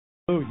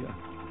Hallelujah.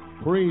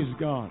 Praise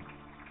God.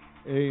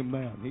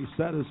 Amen. He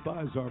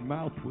satisfies our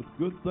mouth with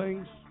good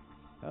things.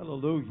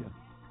 Hallelujah.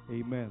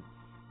 Amen.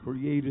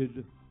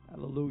 Created,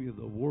 hallelujah,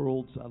 the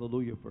worlds,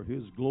 hallelujah, for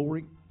His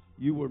glory.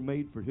 You were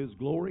made for His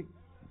glory.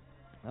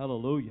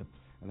 Hallelujah.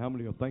 And how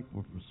many are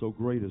thankful for so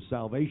great a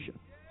salvation?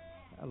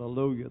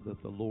 Hallelujah, that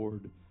the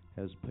Lord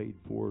has paid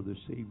for this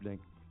evening.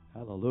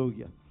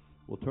 Hallelujah.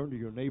 Well, turn to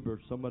your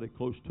neighbor, somebody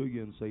close to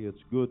you, and say,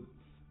 it's good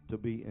to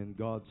be in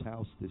God's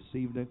house this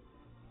evening.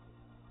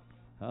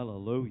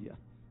 Hallelujah.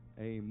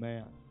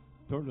 Amen.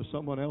 Turn to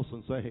someone else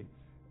and say,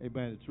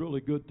 amen, it's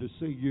really good to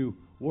see you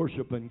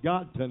worshiping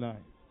God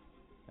tonight.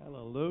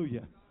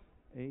 Hallelujah.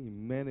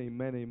 Amen,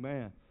 amen,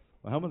 amen.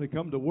 Well, how many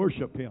come to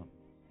worship Him?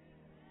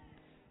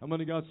 How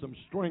many got some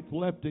strength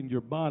left in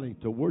your body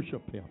to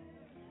worship Him?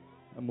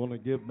 I'm going to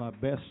give my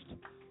best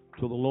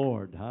to the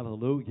Lord.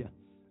 Hallelujah.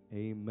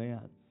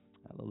 Amen.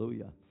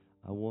 Hallelujah.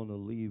 I want to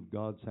leave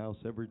God's house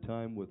every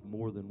time with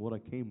more than what I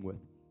came with.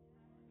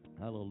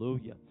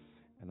 Hallelujah.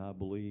 And I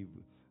believe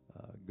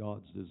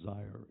God's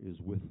desire is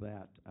with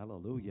that.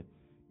 Hallelujah.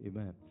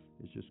 Amen.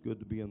 It's just good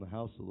to be in the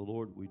house of the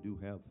Lord. We do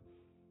have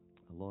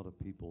a lot of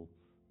people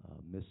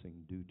missing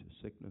due to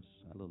sickness.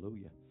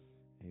 Hallelujah.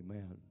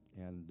 Amen.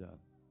 And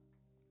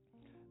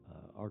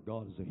our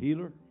God is a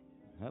healer.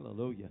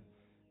 Hallelujah.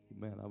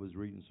 Amen. I was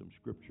reading some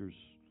scriptures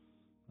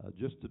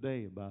just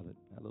today about it.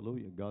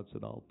 Hallelujah. God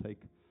said, I'll take,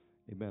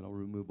 amen, I'll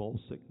remove all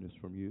sickness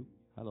from you.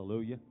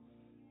 Hallelujah.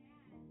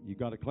 You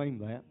got to claim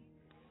that.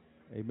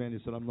 Amen. He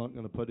said, I'm not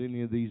going to put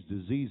any of these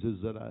diseases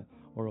that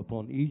are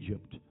upon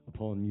Egypt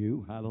upon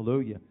you.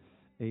 Hallelujah.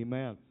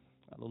 Amen.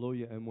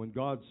 Hallelujah. And when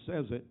God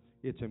says it,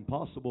 it's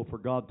impossible for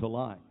God to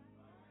lie.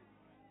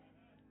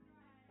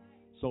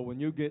 So when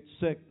you get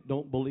sick,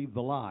 don't believe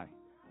the lie.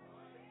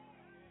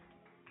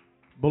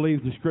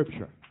 Believe the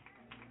scripture.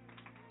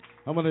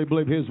 How many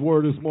believe His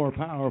word is more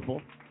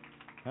powerful?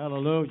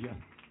 Hallelujah.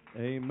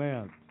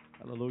 Amen.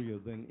 Hallelujah.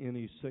 Than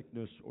any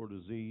sickness or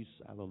disease.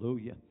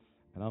 Hallelujah.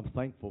 And I'm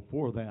thankful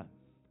for that.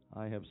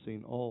 I have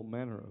seen all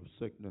manner of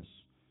sickness,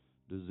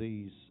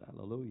 disease,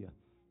 hallelujah,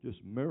 just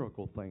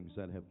miracle things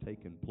that have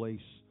taken place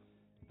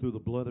through the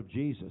blood of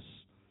Jesus.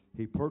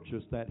 He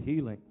purchased that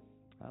healing,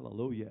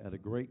 hallelujah, at a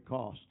great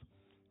cost.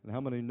 And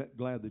how many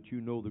glad that you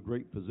know the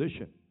great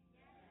physician?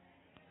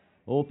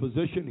 Oh,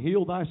 physician,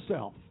 heal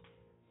thyself.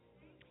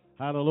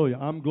 Hallelujah.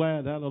 I'm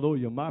glad,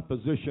 hallelujah, my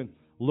physician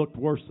looked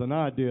worse than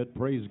I did,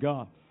 praise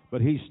God.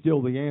 But He's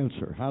still the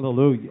answer.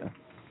 Hallelujah.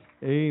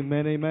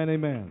 Amen, amen,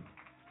 amen.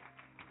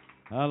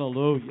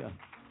 Hallelujah.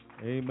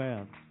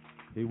 Amen.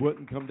 He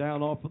wouldn't come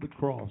down off of the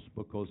cross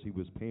because He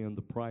was paying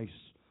the price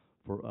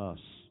for us.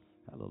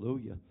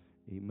 Hallelujah.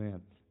 Amen.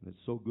 And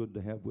it's so good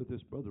to have with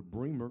us Brother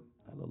Bremer.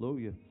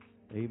 Hallelujah.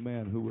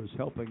 Amen. Who is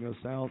helping us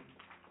out.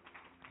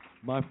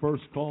 My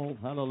first call,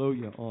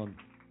 hallelujah, on,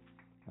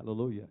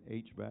 hallelujah,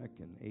 HVAC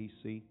and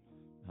AC.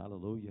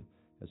 Hallelujah.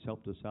 Has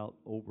helped us out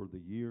over the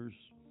years.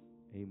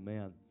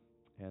 Amen.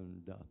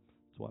 And that's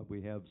why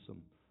we have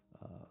some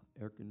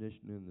air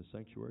conditioning in the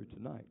sanctuary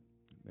tonight.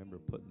 Remember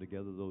putting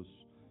together those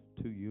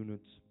 2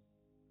 units.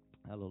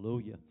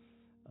 Hallelujah.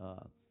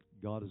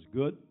 God is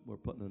good. We're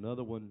putting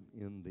another one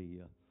in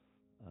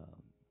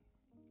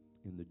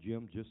the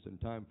gym just in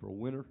time for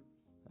winter.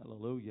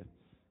 Hallelujah.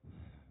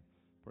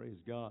 Praise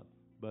God.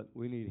 But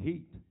we need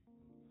heat.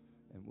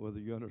 And whether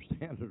you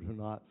understand it or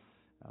not,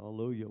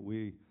 hallelujah,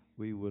 we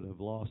would have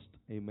lost,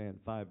 amen,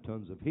 5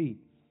 tons of heat.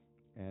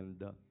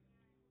 And,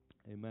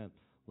 amen,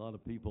 a lot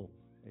of people,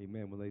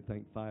 amen, when they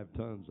think 5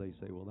 tons, they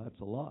say, well,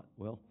 that's a lot.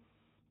 Well,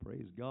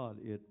 praise God,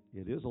 it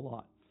is a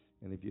lot.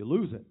 And if you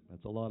lose it,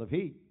 that's a lot of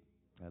heat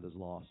that is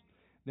lost.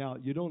 Now,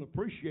 you don't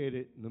appreciate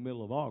it in the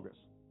middle of August.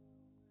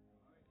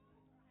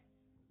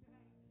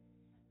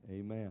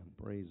 Amen.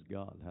 Praise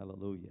God.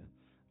 Hallelujah.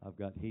 I've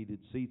got heated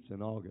seats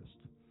in August.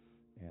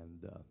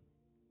 And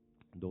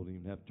don't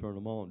even have to turn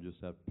them on,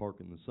 just have to park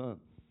in the sun.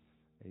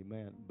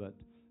 Amen. But,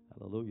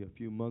 hallelujah, a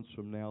few months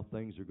from now,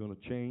 things are going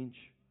to change.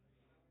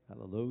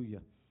 Hallelujah.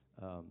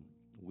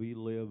 We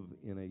live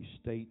in a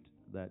state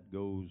that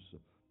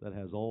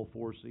has all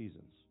 4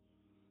 seasons.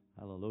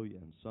 Hallelujah.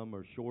 And some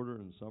are shorter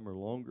and some are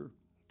longer.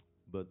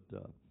 But,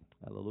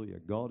 hallelujah,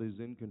 God is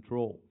in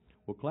control.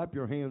 Well, clap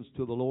your hands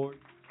to the Lord.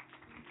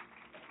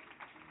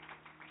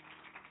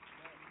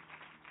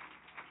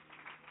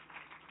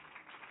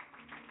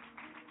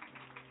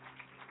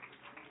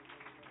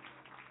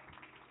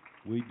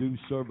 We do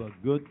serve a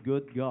good,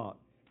 good God.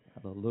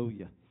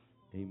 Hallelujah.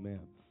 Amen.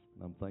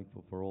 And I'm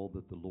thankful for all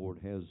that the Lord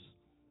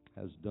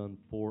has done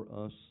for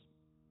us.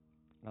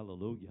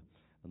 Hallelujah.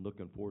 And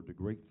looking forward to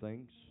great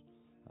things.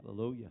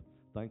 Hallelujah.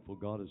 Thankful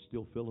God is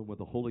still filling with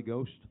the Holy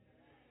Ghost.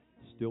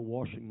 Still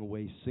washing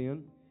away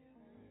sin.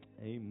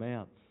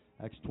 Amen.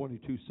 Acts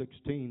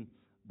 22:16, I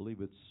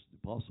believe it's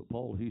Apostle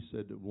Paul, he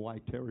said, why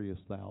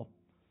tarriest thou?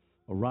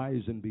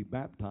 Arise and be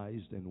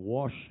baptized and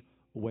wash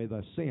away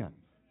thy sin.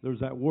 There's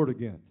that word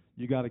again.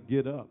 You got to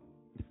get up.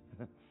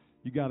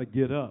 You got to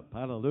get up.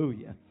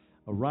 Hallelujah.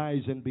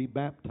 Arise and be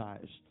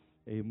baptized.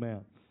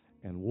 Amen.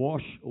 And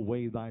wash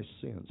away thy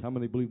sins. How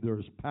many believe there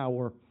is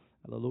power,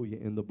 Hallelujah.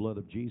 In the blood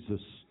of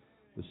Jesus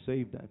to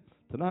save that.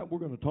 Tonight we're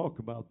going to talk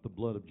about the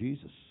blood of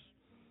Jesus.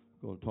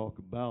 We're going to talk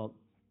about,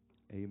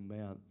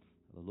 amen,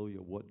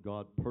 hallelujah, what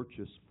God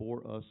purchased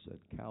for us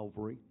at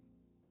Calvary.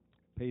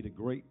 Paid a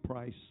great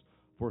price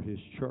for His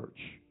church.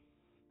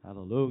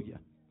 Hallelujah.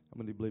 How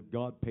many believe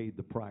God paid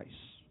the price?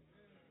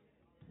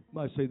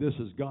 Somebody say, this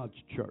is God's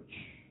church.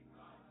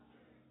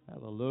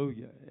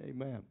 Hallelujah.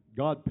 Amen.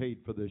 God paid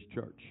for this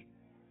church.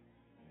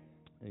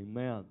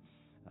 Amen.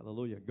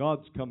 Hallelujah.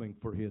 God's coming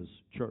for His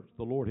church.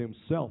 The Lord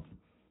Himself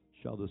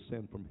shall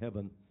descend from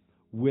heaven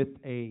with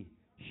a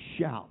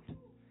shout.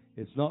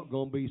 It's not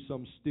going to be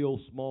some still,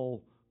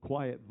 small,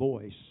 quiet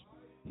voice.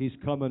 He's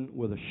coming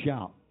with a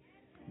shout.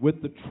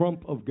 With the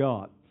trump of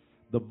God.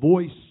 The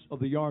voice of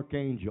the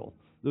archangel.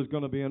 There's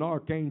going to be an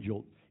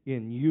archangel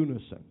in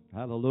unison.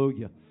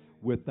 Hallelujah.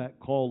 With that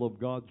call of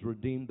God's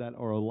redeemed that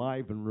are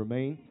alive and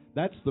remain.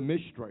 That's the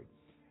mystery.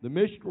 The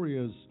mystery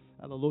is,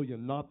 hallelujah,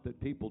 not that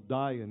people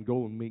die and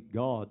go and meet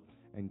God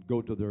and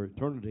go to their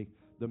eternity.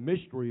 The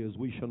mystery is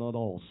we shall not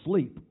all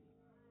sleep,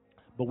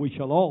 but we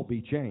shall all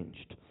be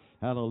changed.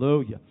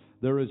 Hallelujah.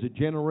 There is a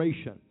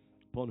generation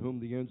upon whom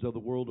the ends of the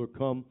world are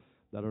come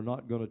that are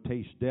not going to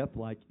taste death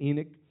like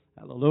Enoch.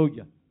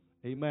 Hallelujah.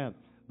 Amen.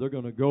 They're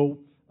going to go,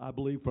 I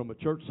believe, from a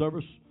church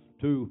service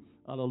to,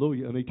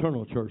 hallelujah, an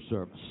eternal church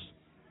service.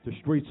 To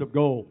streets of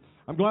gold.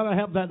 I'm glad I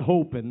have that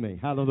hope in me.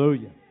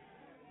 Hallelujah.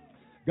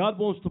 God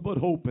wants to put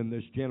hope in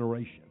this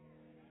generation.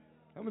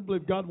 How many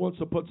believe God wants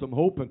to put some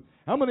hope in?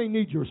 How many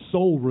need your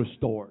soul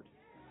restored?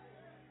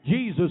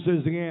 Jesus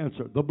is the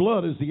answer. The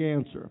blood is the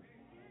answer.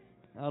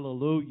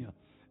 Hallelujah.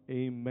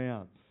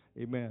 Amen.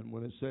 Amen.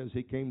 When it says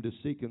He came to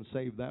seek and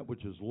save that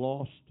which is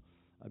lost.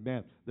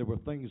 Amen. There were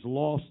things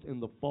lost in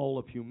the fall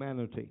of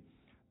humanity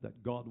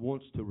that God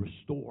wants to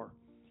restore.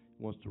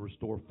 He wants to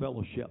restore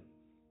fellowship.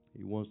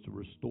 He wants to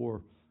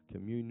restore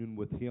communion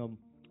with Him.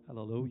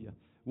 Hallelujah.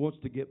 He wants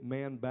to get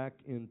man back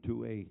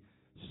into a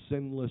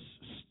sinless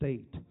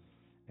state.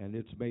 And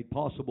it's made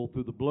possible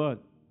through the blood.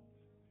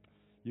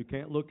 You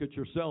can't look at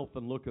yourself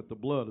and look at the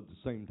blood at the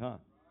same time.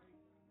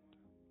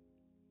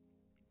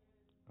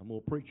 I'm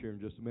going to preach here in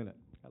just a minute.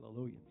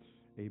 Hallelujah.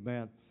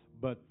 Amen.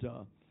 But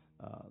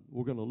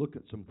we're going to look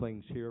at some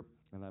things here.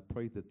 And I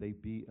pray that they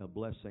be a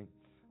blessing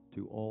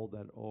to all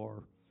that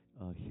are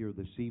here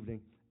this evening.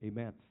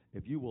 Amen.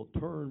 If you will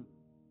turn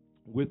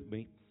with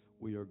me,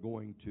 we are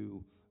going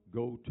to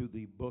go to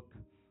the book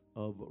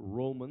of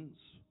Romans,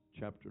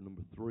 chapter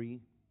number 3,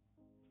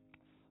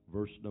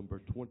 verse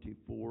number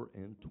 24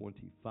 and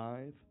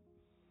 25.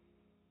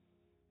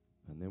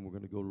 And then we're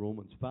going to go to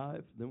Romans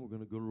 5. Then we're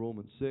going to go to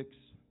Romans 6.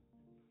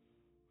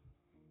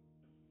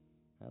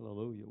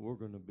 Hallelujah. We're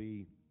going to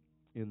be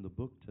in the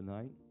book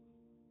tonight.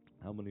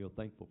 How many are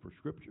thankful for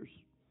Scriptures?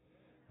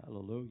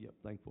 Hallelujah.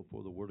 Thankful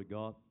for the Word of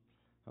God.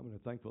 How many are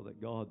thankful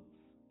that God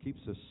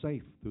keeps us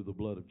safe through the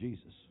blood of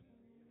Jesus?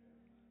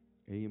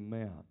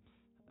 Amen.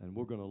 And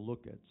we're going to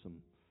look at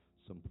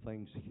some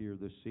things here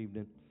this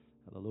evening.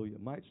 Hallelujah.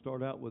 Might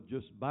start out with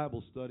just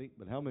Bible study,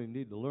 but how many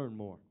need to learn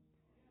more?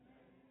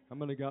 How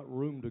many got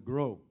room to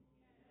grow?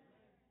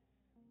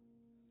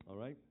 All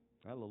right?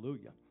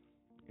 Hallelujah.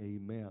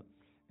 Amen.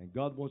 And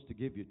God wants to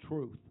give you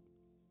truth.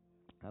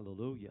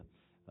 Hallelujah.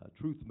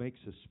 Truth makes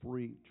us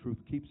free. Truth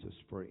keeps us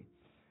free.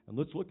 And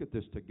let's look at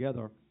this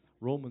together.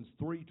 Romans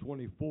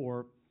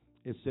 3:24.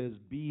 It says,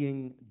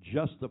 being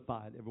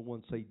justified.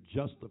 Everyone say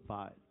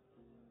justified.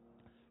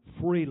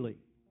 Freely.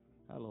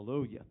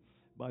 Hallelujah.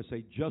 By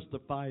say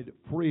justified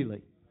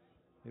freely.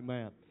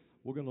 Amen.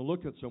 We're going to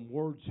look at some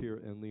words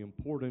here and the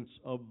importance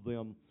of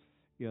them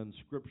in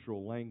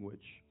scriptural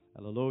language.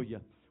 Hallelujah.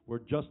 We're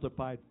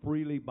justified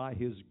freely by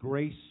His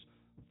grace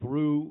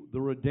through the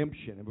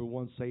redemption.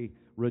 Everyone say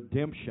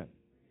redemption.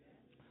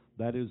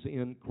 That is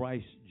in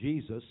Christ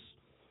Jesus,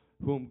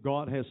 whom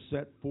God has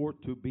set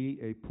forth to be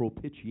a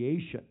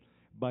propitiation.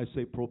 By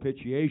say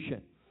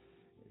propitiation.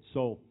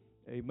 So,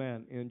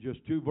 amen. In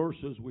just 2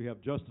 verses, we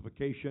have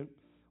justification.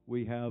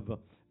 We have,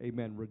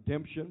 amen,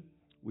 redemption.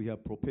 We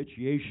have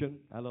propitiation.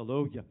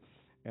 Hallelujah.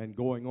 And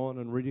going on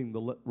and reading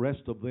the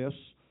rest of this,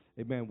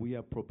 amen, we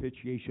have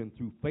propitiation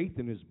through faith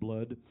in His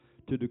blood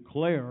to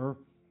declare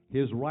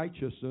His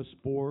righteousness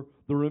for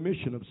the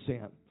remission of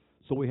sin.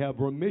 So we have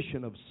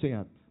remission of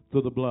sin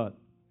through the blood.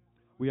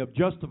 We have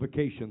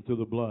justification through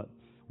the blood.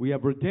 We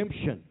have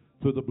redemption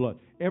through the blood.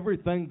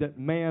 Everything that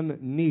man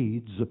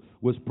needs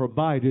was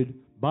provided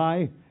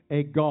by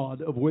a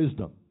God of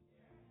wisdom.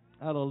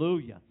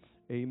 Hallelujah.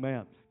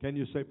 Amen. Can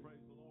you say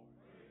praise the Lord?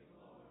 Praise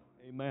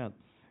the Lord. Amen.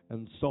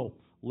 And so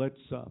let's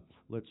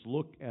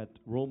look at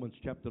Romans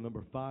chapter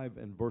number 5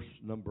 and verse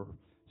number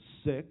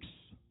 6.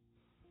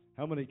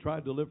 How many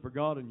tried to live for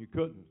God and you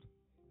couldn't?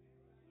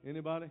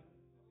 Anybody?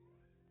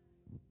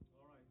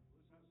 All right.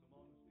 Let's have some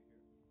honesty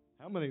here.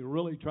 How many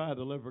really tried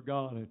to live for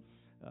God and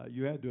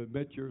you had to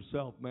admit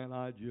yourself, man,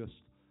 I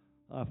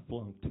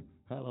flunked.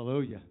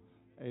 Hallelujah.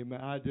 Amen.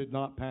 I did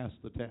not pass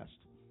the test.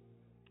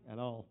 And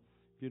if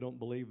you don't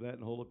believe that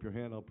and hold up your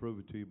hand, I'll prove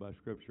it to you by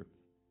Scripture.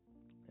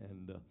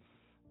 And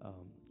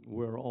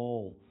we're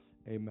all,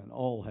 amen,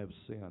 all have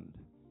sinned.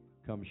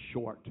 come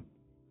short.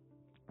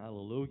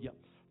 Hallelujah.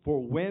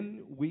 For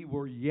when we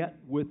were yet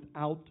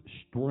without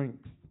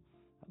strength,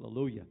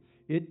 hallelujah,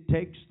 it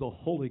takes the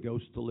Holy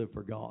Ghost to live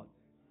for God.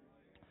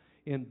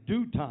 In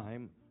due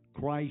time,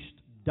 Christ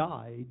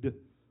died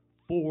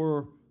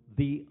for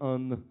the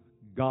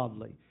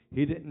ungodly.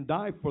 He didn't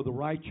die for the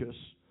righteous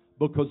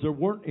because there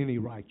weren't any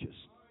righteous.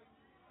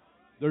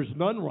 There's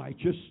none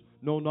righteous,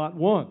 no, not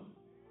one.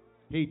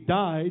 He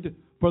died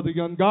for the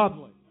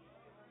ungodly.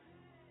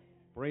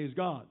 Praise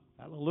God.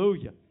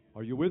 Hallelujah.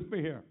 Are you with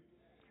me here?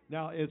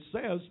 Now it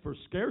says, for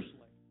scarcely,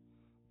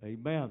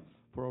 amen,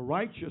 for a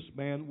righteous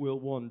man will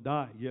one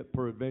die, yet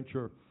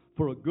peradventure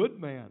for a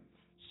good man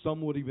some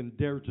would even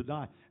dare to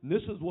die. And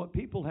this is what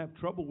people have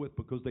trouble with,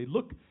 because they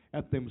look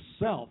at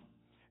themselves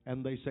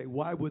and they say,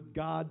 why would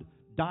God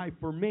die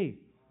for me?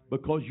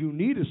 Because you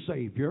need a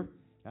Savior.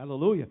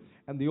 Hallelujah.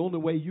 And the only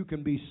way you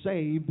can be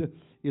saved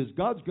is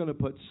God's going to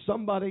put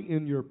somebody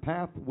in your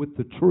path with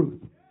the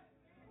truth.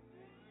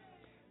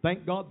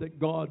 Thank God that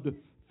God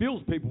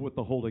fills people with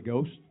the Holy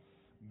Ghost,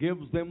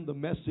 gives them the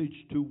message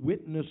to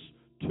witness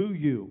to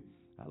you.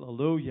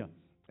 Hallelujah.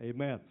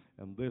 Amen.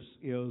 And this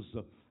is,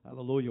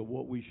 hallelujah,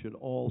 what we should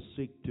all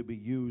seek to be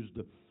used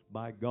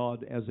by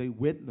God as a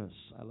witness.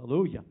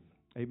 Hallelujah.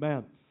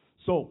 Amen.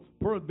 So,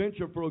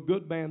 peradventure for a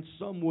good man,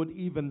 some would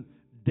even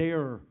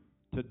dare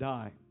to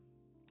die.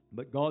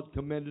 But God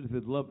commended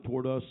His love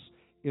toward us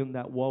in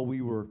that while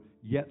we were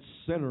yet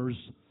sinners,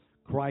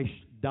 Christ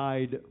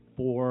died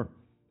for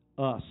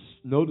us.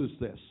 Notice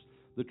this,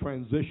 the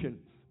transition,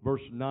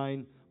 verse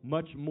 9,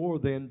 much more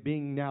than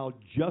being now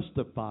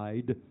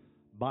justified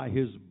by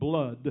His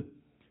blood,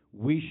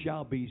 we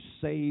shall be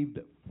saved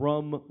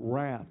from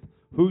wrath.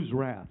 Whose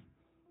wrath?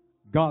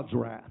 God's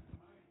wrath.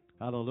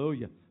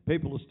 Hallelujah.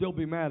 People will still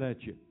be mad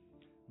at you,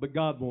 but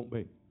God won't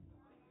be.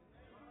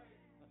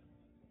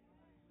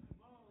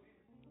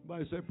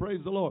 Somebody say,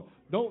 praise the Lord.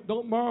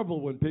 Don't marvel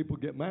when people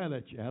get mad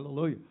at you.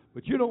 Hallelujah.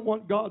 But you don't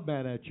want God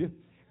mad at you,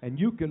 and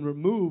you can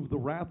remove the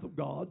wrath of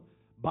God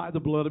by the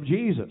blood of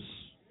Jesus.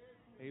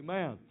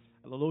 Amen.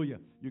 Hallelujah.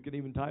 You can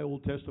even tie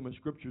Old Testament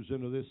scriptures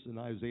into this in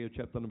Isaiah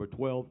chapter number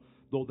 12.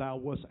 Though thou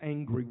wast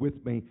angry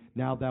with me,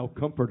 now thou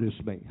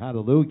comfortest me.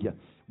 Hallelujah.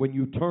 When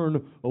you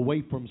turn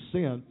away from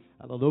sin,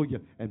 hallelujah,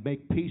 and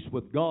make peace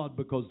with God,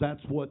 because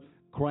that's what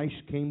Christ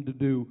came to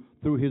do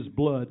through His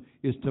blood,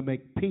 is to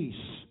make peace.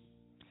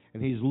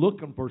 And He's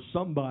looking for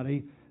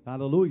somebody,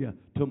 hallelujah,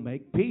 to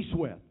make peace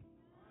with.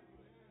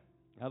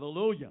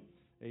 Hallelujah.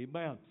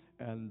 Amen.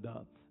 And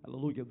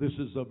hallelujah, this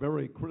is a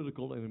very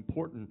critical and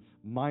important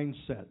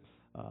mindset,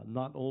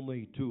 not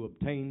only to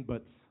obtain,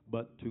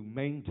 but to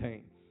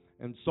maintain.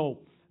 And so,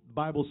 the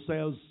Bible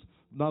says,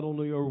 not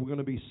only are we going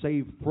to be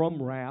saved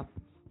from wrath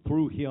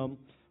through Him,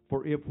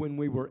 for if when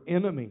we were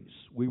enemies,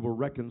 we were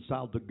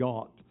reconciled to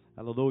God,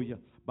 hallelujah,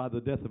 by the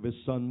death of His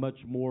Son, much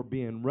more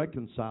being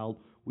reconciled,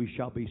 we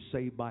shall be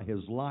saved by His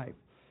life.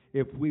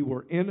 If we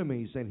were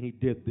enemies and He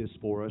did this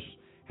for us,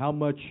 how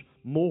much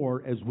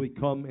more as we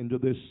come into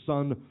this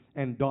son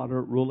and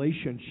daughter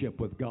relationship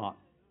with God.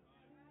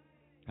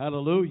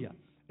 Hallelujah.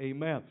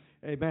 Amen.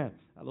 Amen.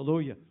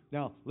 Hallelujah.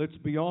 Now, let's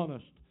be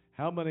honest.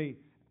 How many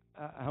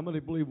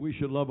believe we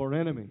should love our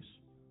enemies?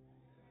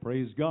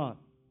 Praise God.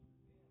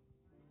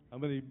 How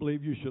many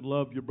believe you should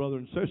love your brother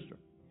and sister?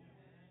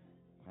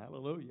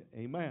 Hallelujah.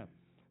 Amen.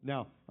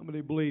 Now, how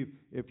many believe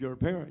if you're a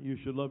parent, you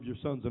should love your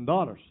sons and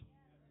daughters?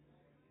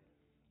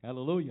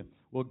 Hallelujah.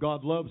 Well,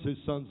 God loves His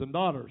sons and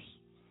daughters.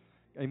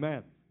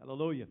 Amen.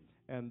 Hallelujah.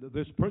 And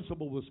this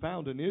principle was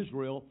found in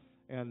Israel,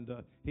 and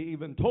He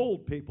even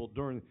told people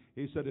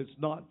He said, it's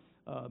not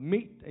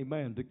meet,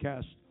 amen, to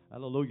cast,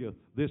 hallelujah,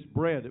 this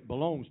bread, it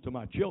belongs to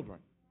my children.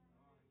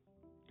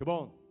 Come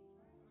on.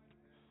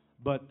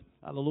 But,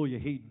 hallelujah,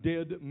 He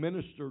did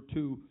minister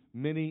to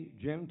many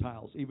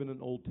Gentiles, even in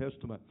the Old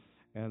Testament,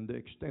 and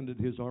extended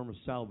His arm of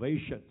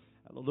salvation.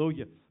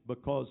 Hallelujah.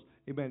 Because,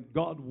 amen,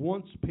 God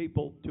wants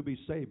people to be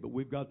saved, but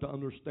we've got to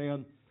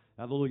understand,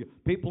 hallelujah,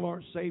 people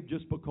aren't saved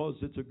just because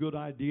it's a good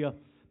idea.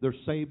 They're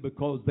saved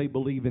because they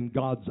believe in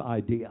God's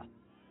idea.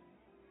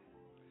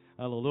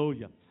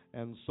 Hallelujah.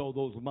 And so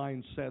those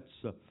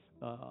mindsets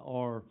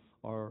are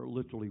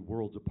literally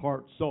worlds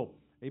apart. So,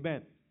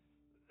 amen.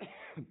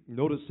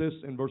 Notice this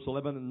in verse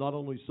 11, and not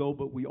only so,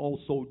 but we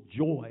also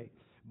joy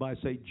by,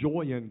 say,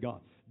 joy in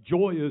God.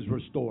 Joy is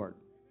restored.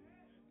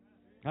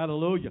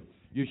 Hallelujah.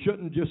 You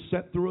shouldn't just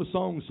sit through a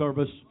song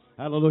service.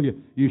 Hallelujah.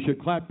 You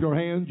should clap your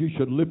hands. You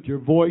should lift your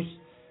voice.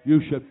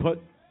 You should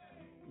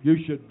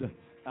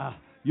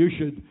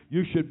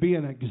be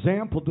an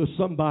example to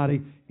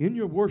somebody in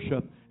your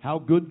worship how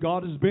good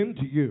God has been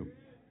to you.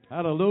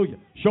 Hallelujah.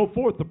 Show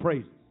forth the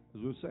praise,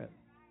 as we said.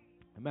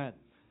 Amen.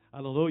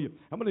 Hallelujah.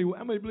 How many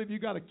believe you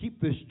got to keep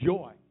this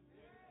joy?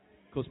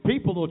 Because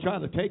people will try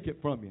to take it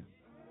from you.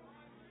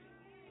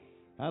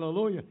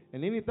 Hallelujah.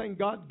 And anything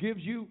God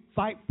gives you,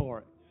 fight for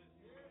it.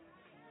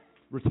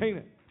 Retain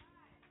it.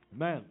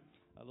 Amen.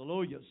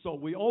 Hallelujah. So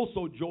we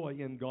also joy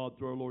in God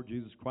through our Lord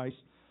Jesus Christ,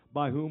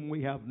 by whom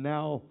we have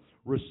now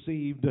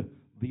received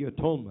the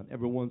atonement.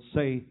 Everyone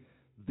say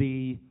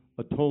the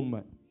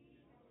atonement.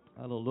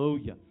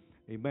 Hallelujah.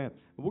 Amen.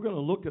 We're going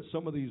to look at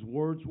some of these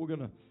words. We're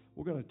going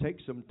to take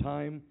some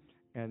time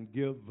and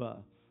give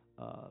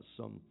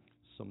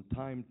some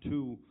time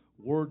to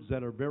words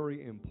that are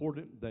very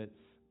important, that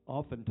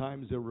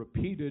oftentimes they're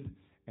repeated,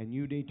 and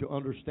you need to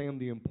understand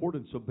the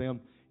importance of them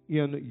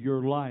in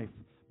your life.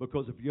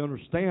 Because if you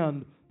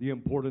understand the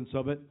importance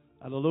of it,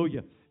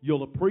 hallelujah,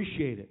 you'll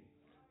appreciate it.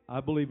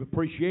 I believe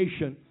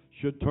appreciation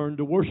should turn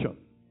to worship,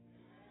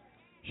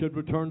 should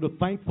return to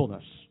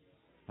thankfulness.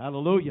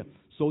 Hallelujah.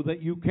 So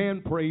that you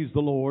can praise the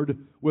Lord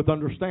with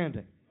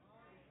understanding.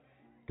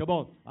 Come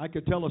on. I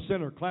could tell a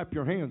sinner, clap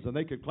your hands, and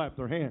they could clap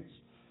their hands.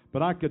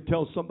 But I could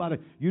tell somebody,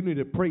 you need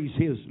to praise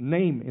His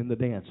name in the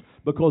dance,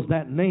 because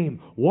that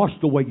name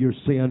washed away your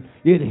sin.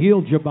 It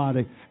healed your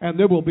body. And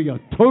there will be a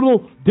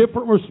total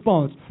different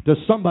response to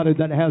somebody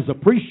that has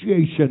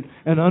appreciation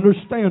and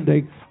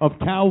understanding of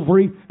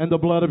Calvary and the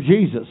blood of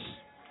Jesus.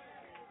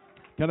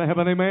 Can I have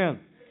an amen?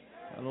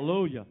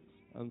 Hallelujah.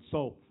 And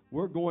so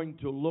we're going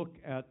to look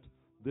at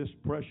this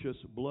precious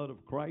blood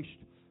of Christ.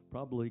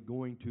 Probably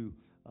going to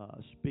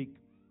speak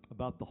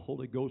about the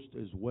Holy Ghost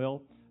as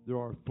well. There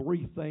are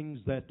three things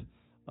that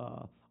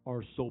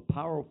are so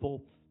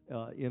powerful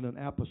in an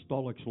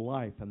apostolic's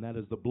life, and that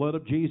is the blood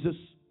of Jesus,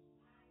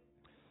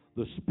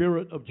 the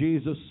Spirit of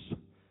Jesus,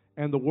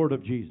 and the Word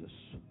of Jesus.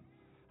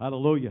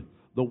 Hallelujah.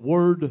 The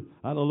Word,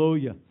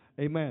 hallelujah,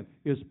 amen,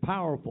 is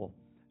powerful.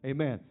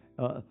 Amen.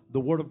 The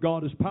Word of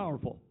God is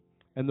powerful.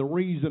 And the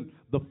reason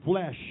the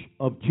flesh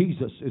of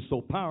Jesus is so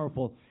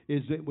powerful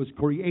is it was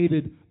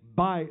created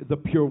by the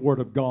pure Word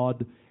of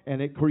God, and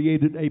it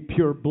created a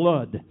pure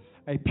blood,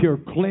 a pure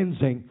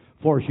cleansing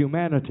for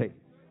humanity.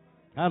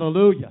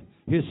 Hallelujah.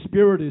 His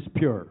Spirit is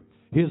pure.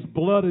 His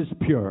blood is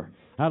pure.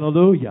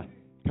 Hallelujah.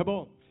 Come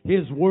on.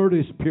 His Word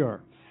is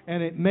pure.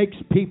 And it makes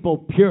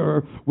people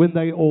pure when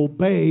they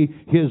obey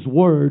His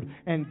Word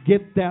and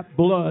get that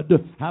blood,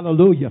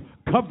 hallelujah,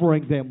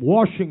 covering them,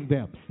 washing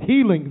them,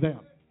 healing them.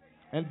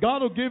 And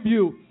God will give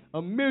you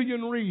a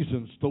million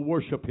reasons to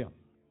worship Him.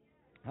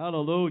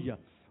 Hallelujah.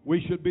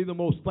 We should be the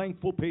most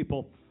thankful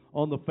people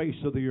on the face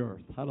of the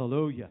earth.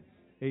 Hallelujah.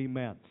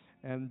 Amen.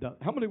 And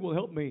how many will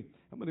help me?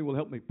 How many will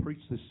help me preach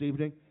this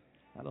evening?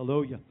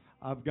 Hallelujah.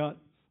 I've got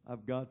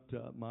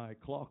my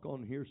clock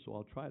on here, so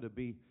I'll try to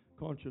be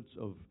conscious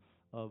of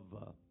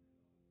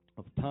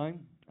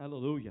time.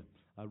 Hallelujah.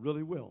 I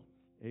really will.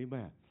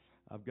 Amen.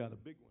 I've got a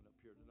big one up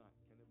here tonight.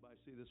 Can everybody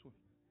see this one?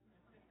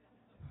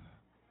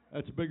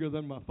 That's bigger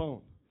than my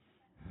phone.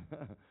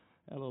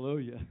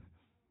 Hallelujah.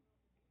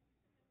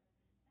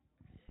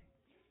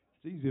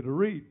 It's easy to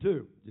read,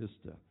 too. Just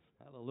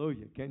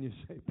hallelujah. Can you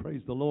say,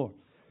 praise the Lord?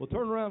 Well,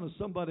 turn around to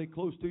somebody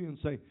close to you and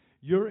say,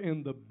 you're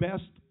in the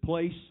best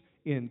place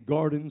in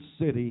Garden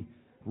City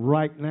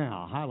right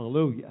now.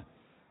 Hallelujah.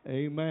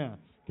 Amen.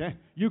 Okay?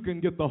 You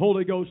can get the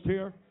Holy Ghost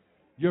here.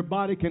 Your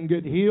body can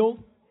get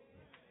healed.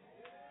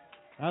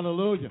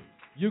 Hallelujah.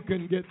 You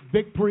can get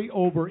victory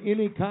over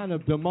any kind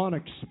of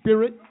demonic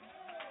spirit.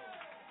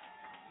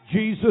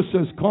 Jesus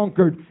has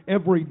conquered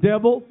every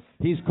devil.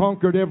 He's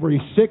conquered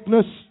every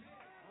sickness.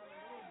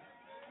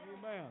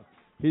 Amen.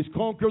 He's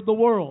conquered the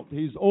world.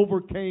 He's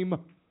overcame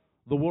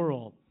the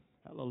world.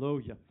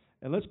 Hallelujah.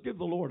 And let's give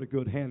the Lord a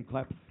good hand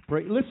clap.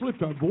 Pray. Let's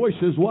lift our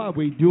voices while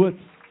we do it.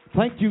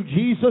 Thank you,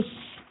 Jesus.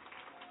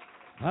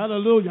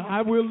 Hallelujah.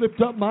 I will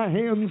lift up my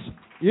hands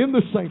in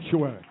the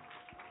sanctuary.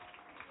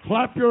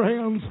 Clap your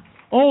hands,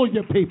 all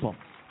you people.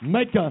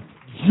 Make a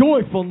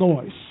joyful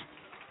noise.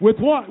 With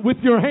what? With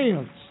your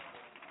hands.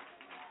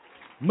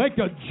 Make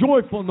a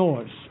joyful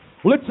noise.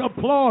 Let's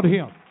applaud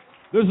Him.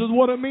 This is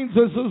what it means.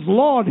 This is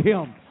laud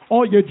Him,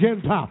 all you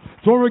Gentiles.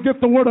 So we get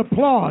the word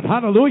applaud.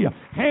 Hallelujah.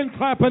 Hand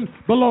clapping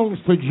belongs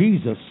to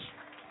Jesus.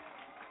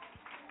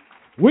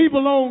 We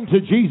belong to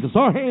Jesus.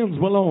 Our hands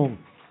belong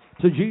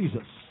to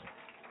Jesus.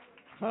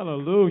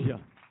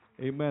 Hallelujah.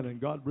 Amen. And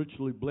God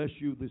richly bless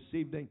you this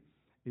evening.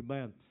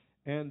 Amen.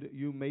 And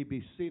you may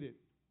be seated.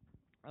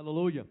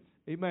 Hallelujah.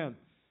 Amen.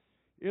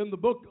 In the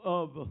book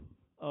of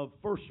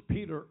 1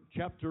 Peter,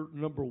 chapter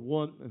number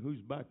 1, and who's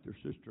back there,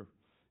 Sister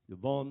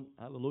Yvonne?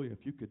 Hallelujah.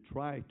 If you could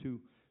try to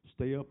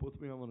stay up with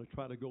me, I'm going to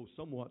try to go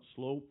somewhat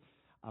slow.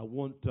 I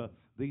want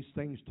these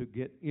things to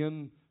get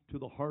into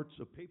the hearts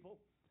of people.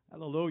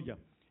 Hallelujah.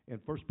 In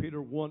 1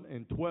 Peter 1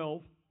 and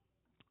 12,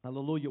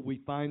 hallelujah,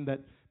 we find that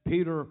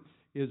Peter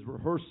is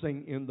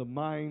rehearsing in the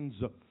minds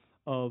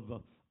of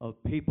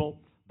people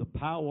the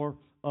power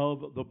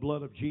of the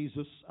blood of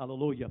Jesus.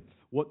 Hallelujah.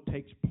 What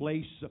takes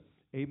place,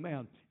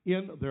 amen,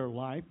 in their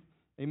life.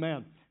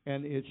 Amen.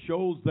 And it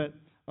shows that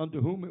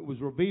unto whom it was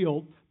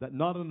revealed, that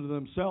not unto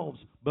themselves,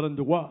 but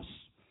unto us.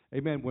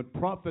 Amen. When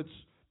prophets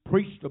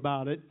preached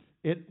about it,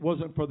 it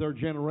wasn't for their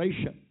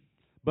generation,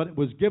 but it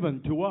was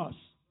given to us.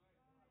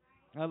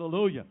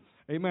 Hallelujah.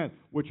 Amen.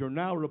 Which are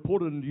now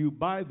reported unto you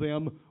by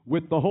them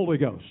with the Holy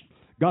Ghost.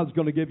 God's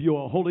going to give you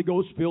a Holy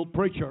Ghost-filled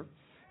preacher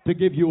to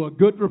give you a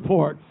good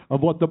report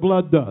of what the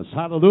blood does.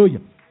 Hallelujah.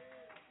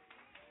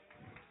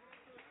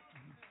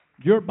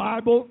 Your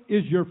Bible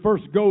is your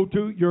first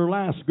go-to, your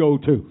last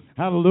go-to.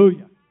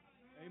 Hallelujah.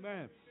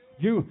 Amen.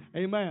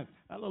 Amen.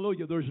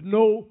 Hallelujah. There's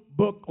no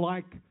book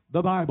like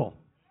the Bible.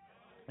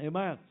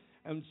 Amen.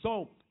 And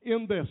so,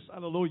 in this,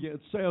 hallelujah,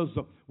 it says,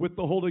 with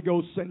the Holy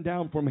Ghost sent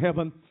down from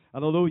heaven,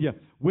 hallelujah,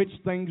 which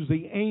things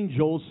the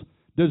angels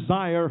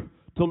desire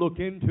to look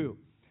into.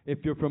 If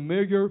you're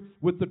familiar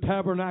with the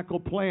tabernacle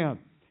plan,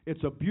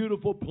 it's a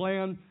beautiful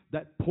plan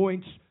that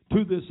points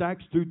to this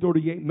Acts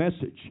 2:38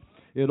 message.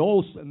 It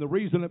also, and the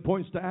reason it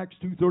points to Acts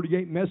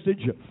 2:38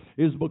 message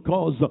is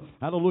because,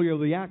 hallelujah,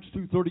 the Acts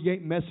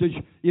 2:38 message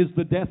is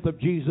the death of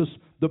Jesus,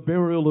 the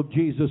burial of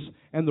Jesus,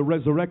 and the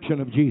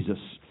resurrection of Jesus.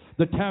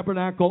 The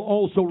tabernacle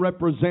also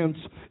represents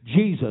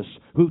Jesus,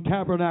 who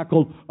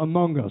tabernacled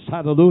among us.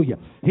 Hallelujah.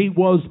 He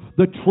was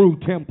the true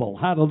temple.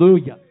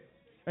 Hallelujah.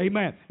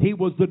 Amen. He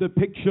was the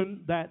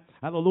depiction that,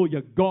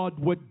 hallelujah, God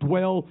would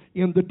dwell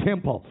in the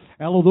temple.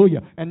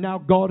 Hallelujah. And now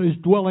God is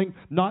dwelling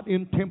not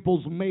in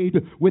temples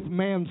made with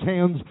man's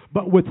hands,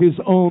 but with His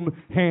own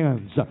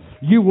hands.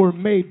 You were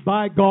made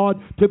by God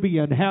to be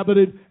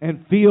inhabited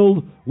and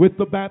filled with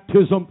the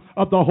baptism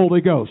of the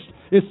Holy Ghost.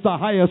 It's the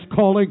highest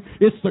calling.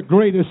 It's the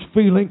greatest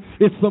feeling.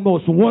 It's the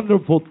most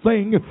wonderful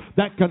thing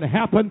that can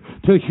happen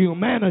to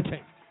humanity.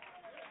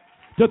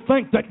 To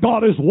think that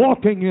God is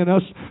walking in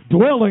us,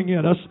 dwelling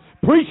in us,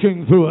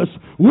 preaching to us,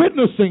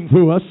 witnessing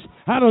to us.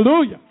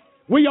 Hallelujah.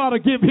 We ought to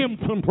give Him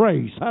some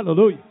praise.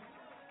 Hallelujah.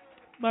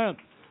 Man,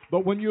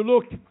 but when you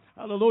look,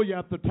 hallelujah,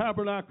 at the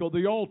tabernacle,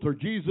 the altar,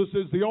 Jesus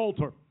is the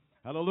altar.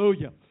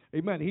 Hallelujah.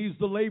 Amen. He's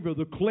the laver,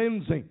 the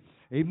cleansing.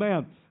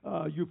 Amen.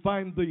 You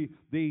find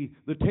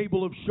the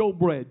table of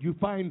showbread. You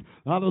find,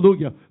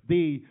 hallelujah,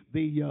 the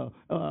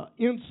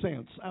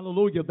incense,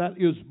 hallelujah, that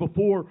is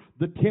before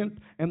the tent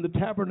and the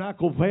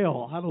tabernacle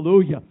veil,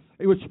 hallelujah,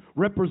 which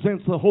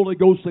represents the Holy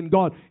Ghost and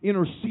God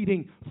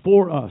interceding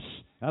for us.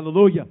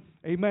 Hallelujah.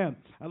 Amen.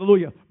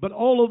 Hallelujah. But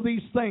all of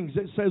these things,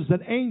 it says that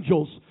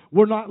angels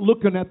were not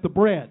looking at the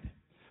bread.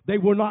 They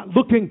were not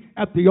looking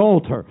at the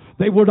altar.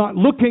 They were not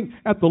looking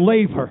at the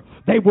laver.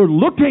 They were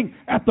looking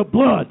at the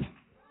blood.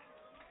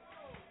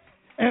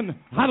 And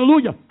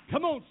hallelujah,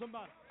 come on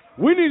somebody.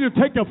 We need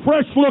to take a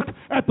fresh look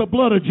at the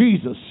blood of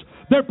Jesus.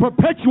 Their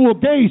perpetual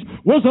gaze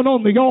wasn't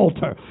on the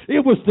altar.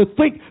 It was to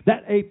think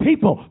that a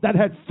people that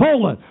had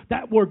fallen,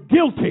 that were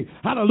guilty,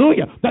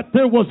 hallelujah, that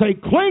there was a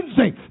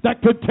cleansing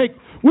that could take.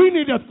 We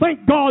need to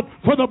thank God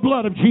for the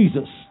blood of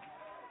Jesus.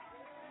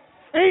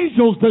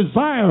 Angels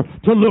desire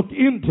to look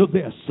into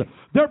this.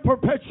 Their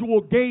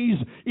perpetual gaze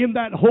in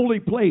that holy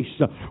place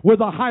where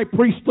the high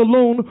priest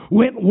alone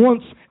went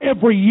once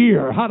every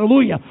year.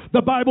 Hallelujah.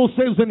 The Bible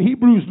says in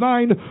Hebrews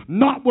 9,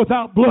 not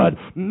without blood.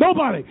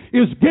 Nobody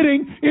is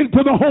getting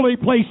into the holy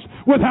place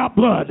without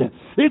blood.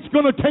 It's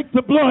going to take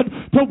the blood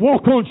to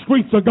walk on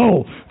streets of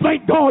gold.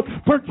 Thank God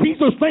for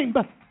Jesus' name.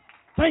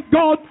 Thank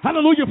God,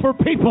 hallelujah, for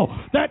people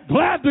that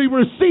gladly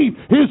received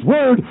His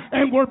word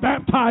and were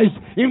baptized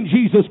in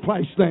Jesus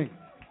Christ's name.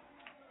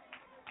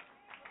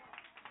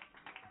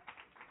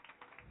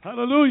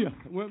 Hallelujah.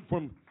 I went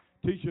from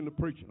teaching to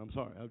preaching. I'm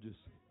sorry.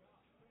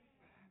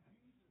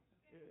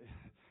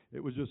 It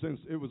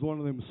was one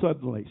of them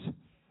suddenlies.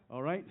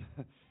 All right?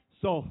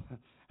 So,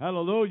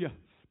 hallelujah.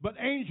 But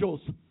angels,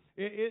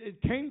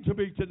 it came to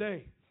me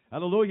today,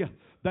 hallelujah,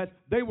 that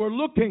they were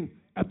looking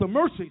at the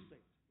mercy seat.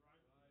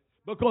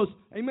 Because,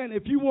 amen,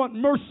 if you want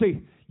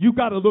mercy, you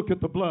got to look at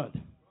the blood.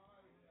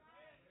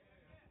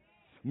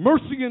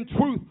 Mercy and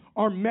truth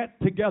are met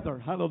together.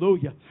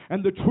 Hallelujah.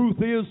 And the truth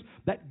is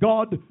that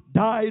God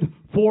died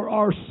for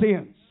our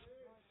sins.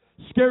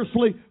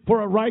 Scarcely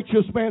for a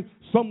righteous man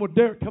some would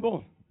dare. Come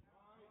on.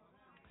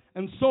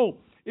 And so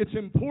it's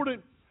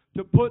important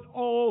to put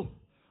all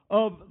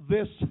of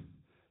this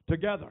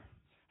together.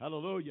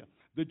 Hallelujah.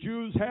 The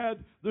Jews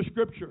had the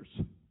Scriptures.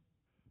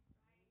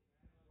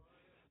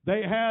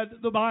 They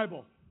had the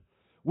Bible.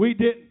 We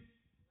didn't.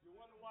 You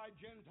wonder why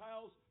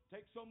Gentiles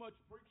take so much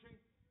preaching?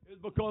 Is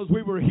because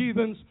we were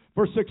heathens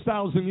for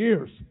 6,000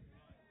 years.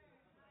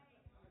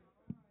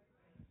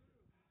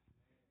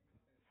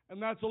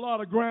 And that's a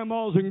lot of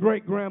grandmas and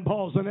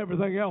great-grandpas and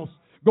everything else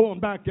going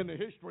back into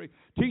history,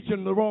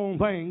 teaching the wrong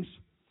things.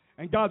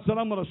 And God said,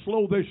 I'm going to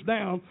slow this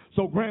down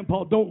so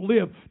Grandpa don't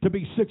live to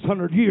be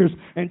 600 years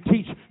and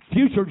teach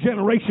future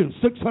generations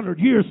 600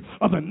 years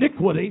of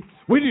iniquity.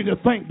 We need to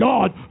thank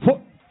God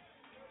for...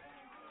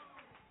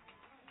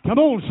 Come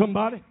on,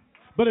 somebody.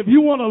 But if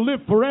you want to live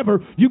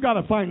forever, you got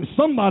to find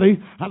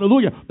somebody,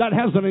 hallelujah, that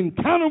has an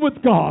encounter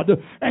with God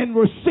and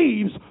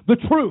receives the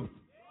truth.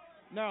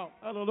 Now,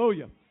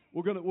 hallelujah,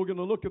 we're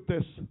gonna look at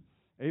this,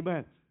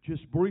 amen,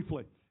 just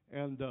briefly,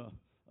 and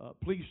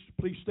please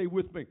stay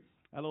with me,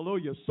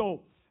 hallelujah.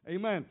 So,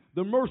 amen,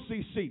 the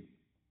mercy seat,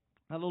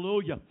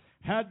 hallelujah,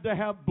 had to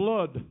have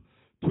blood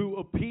to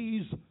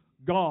appease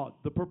God.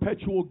 The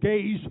perpetual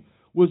gaze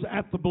was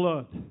at the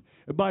blood.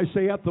 Everybody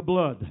say at the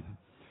blood.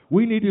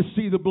 We need to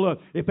see the blood.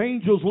 If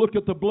angels look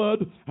at the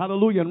blood,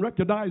 hallelujah, and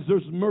recognize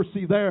there's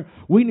mercy there,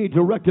 we need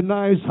to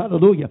recognize,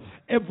 hallelujah,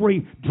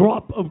 every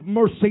drop of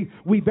mercy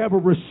we've ever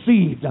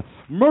received.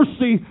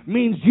 Mercy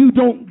means you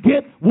don't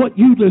get what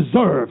you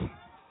deserve.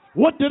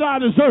 What did I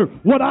deserve?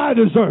 What I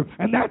deserve,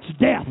 and that's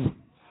death.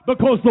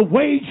 Because the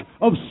wage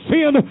of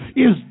sin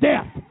is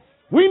death.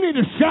 We need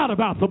to shout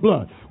about the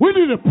blood. We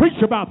need to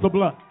preach about the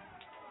blood.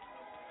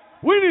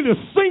 We need to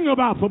sing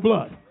about the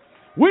blood.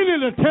 We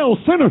need to tell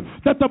sinners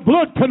that the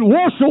blood can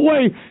wash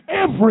away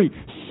every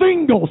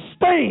single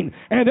stain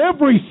and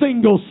every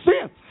single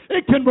sin.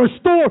 It can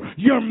restore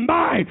your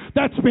mind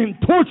that's been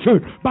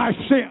tortured by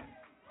sin.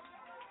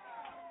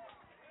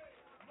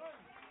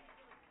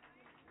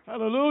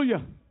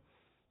 Hallelujah.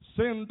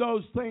 Sin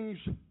does things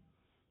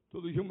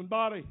to the human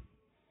body.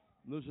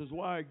 This is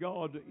why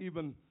God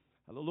even,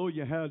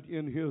 hallelujah, had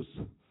in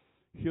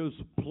His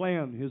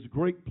plan, His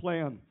great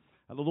plan,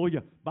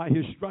 hallelujah, by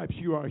His stripes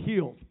you are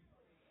healed.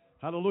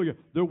 Hallelujah.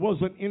 There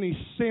wasn't any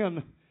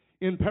sin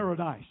in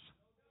paradise.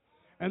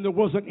 And there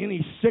wasn't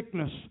any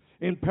sickness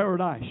in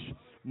paradise.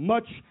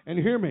 Much, and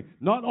hear me,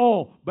 not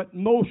all, but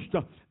most,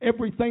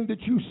 everything that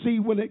you see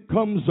when it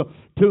comes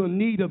to a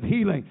need of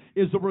healing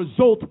is a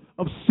result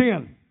of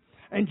sin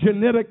and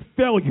genetic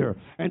failure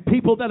and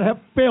people that have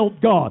failed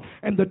God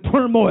and the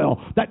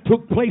turmoil that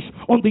took place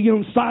on the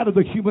inside of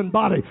the human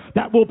body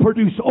that will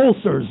produce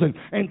ulcers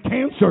and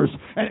cancers.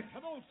 And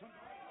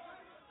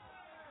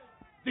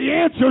the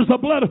answer is the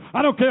blood.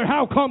 I don't care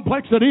how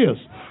complex it is.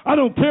 I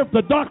don't care if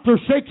the doctor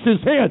shakes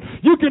his head.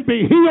 You can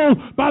be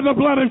healed by the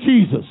blood of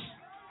Jesus.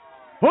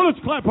 Well, let's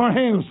clap our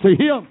hands to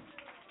Him.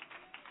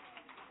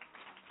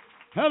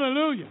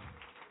 Hallelujah.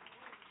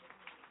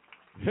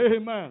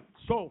 Amen.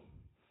 So,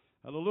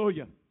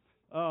 hallelujah.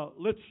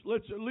 Let's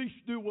at least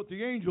do what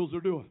the angels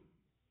are doing.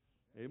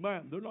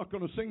 Amen. They're not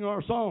going to sing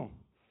our song.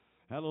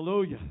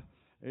 Hallelujah.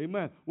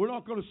 Amen. We're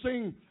not going to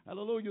sing,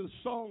 hallelujah, the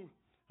song,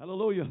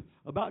 hallelujah,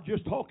 about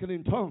just talking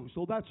in tongues.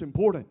 So that's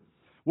important.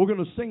 We're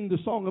going to sing the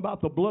song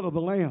about the blood of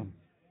the Lamb.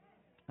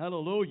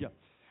 Hallelujah.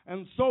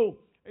 And so,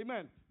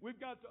 amen, we've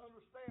got to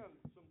understand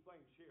some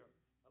things here.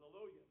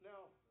 Hallelujah.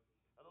 Now,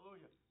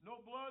 hallelujah, no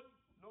blood,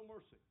 no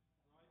mercy.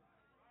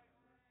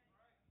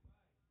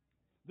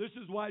 This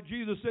is why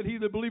Jesus said, he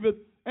that believeth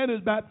and is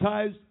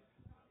baptized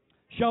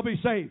shall be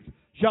saved,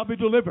 shall be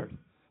delivered.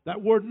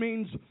 That word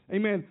means,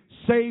 amen,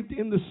 saved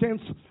in the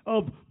sense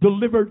of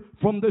delivered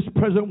from this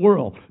present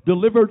world,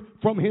 delivered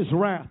from His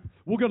wrath.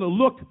 We're going to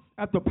look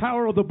at the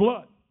power of the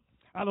blood.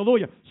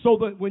 Hallelujah. So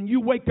that when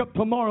you wake up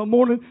tomorrow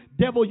morning,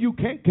 devil, you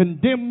can't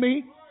condemn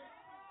me.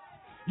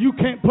 You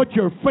can't put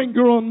your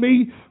finger on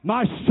me.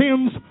 My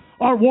sins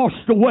are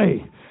washed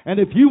away. And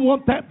if you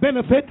want that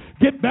benefit,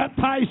 get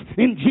baptized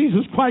in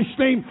Jesus Christ's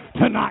name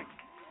tonight.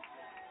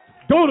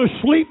 Go to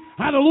sleep,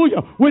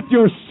 hallelujah, with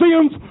your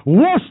sins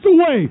washed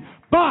away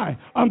by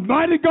a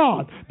mighty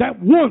God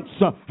that wants,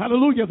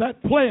 hallelujah,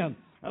 that plan,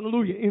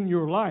 hallelujah, in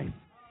your life.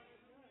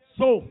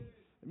 So,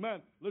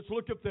 amen, let's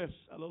look at this,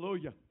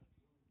 hallelujah,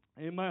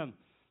 amen.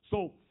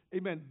 So,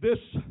 amen,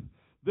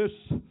 this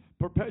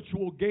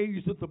perpetual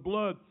gaze at the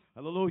blood,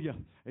 hallelujah,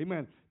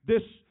 amen,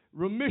 this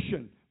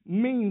remission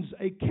means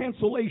a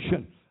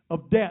cancellation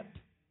of debt.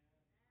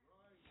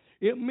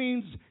 It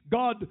means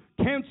God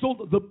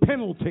canceled the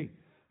penalty,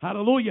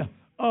 hallelujah,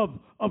 of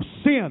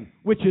sin,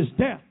 which is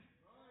death.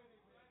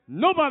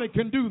 Nobody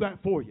can do that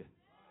for you.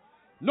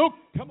 No,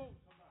 come on.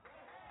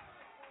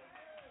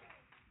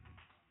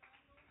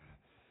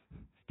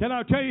 Can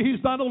I tell you,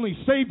 He's not only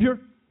Savior,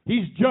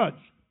 He's Judge.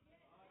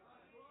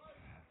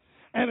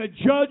 And a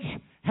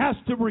judge has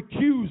to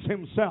recuse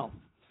himself.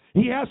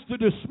 He has to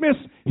dismiss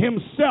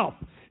himself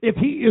if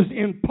he is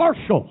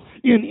impartial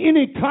in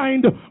any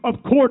kind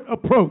of court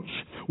approach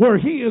where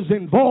he is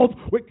involved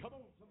with.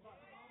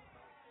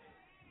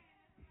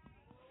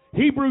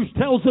 Hebrews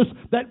tells us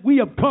that we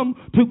have come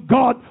to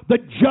God, the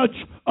judge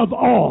of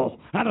all.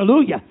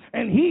 Hallelujah.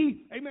 And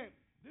He, amen,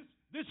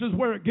 this is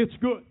where it gets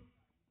good.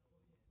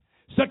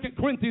 2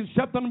 Corinthians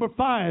chapter number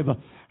 5.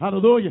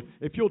 Hallelujah.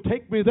 If you'll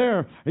take me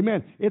there,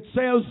 amen, it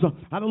says,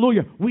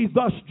 hallelujah, we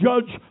thus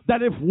judge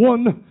that if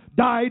one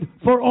died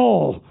for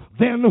all,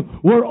 then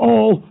we're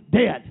all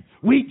dead.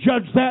 We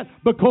judge that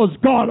because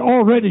God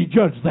already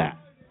judged that.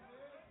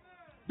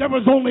 There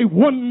was only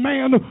one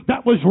man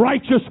that was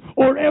righteous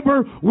or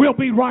ever will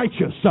be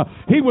righteous.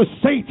 He was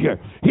Savior.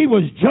 He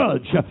was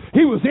Judge.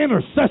 He was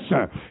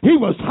Intercessor. He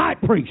was High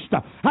Priest.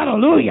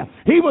 Hallelujah.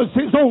 He was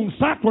His own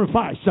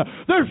sacrifice.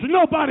 There's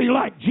nobody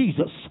like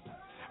Jesus.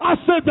 I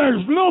said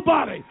there's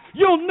nobody.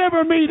 You'll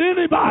never meet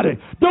anybody.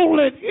 Don't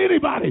let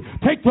anybody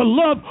take the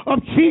love of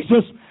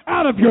Jesus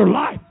out of your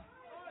life.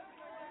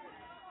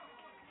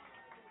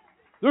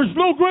 There's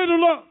no greater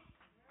love.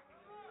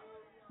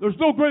 There's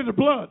no greater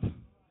blood.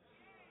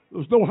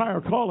 There's no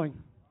higher calling.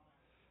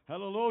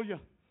 Hallelujah.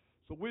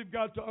 So we've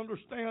got to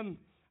understand,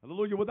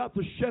 hallelujah, without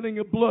the shedding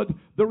of blood,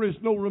 there is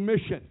no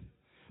remission.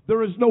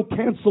 There is no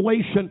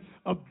cancellation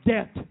of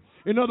debt.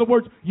 In other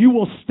words, you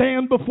will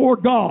stand before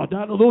God,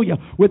 hallelujah,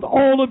 with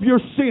all of your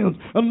sins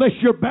unless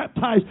you're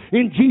baptized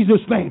in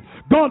Jesus' name.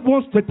 God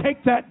wants to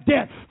take that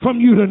debt from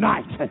you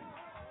tonight.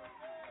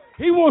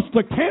 He wants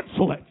to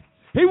cancel it.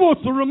 He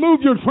wants to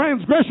remove your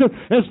transgression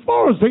as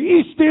far as the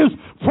east is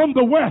from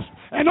the west.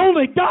 And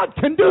only God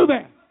can do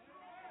that.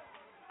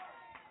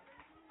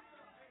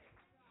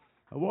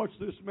 I watched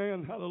this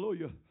man,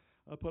 hallelujah.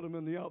 I put him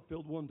in the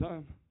outfield one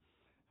time.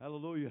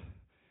 Hallelujah.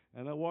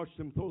 And I watched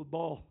him throw the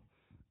ball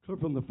clear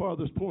from the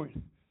farthest point,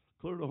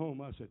 clear to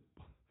home. I said,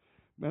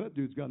 man, that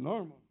dude's got an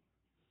arm on.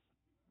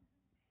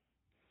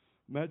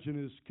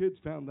 Imagine his kids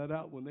found that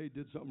out when they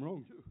did something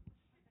wrong too.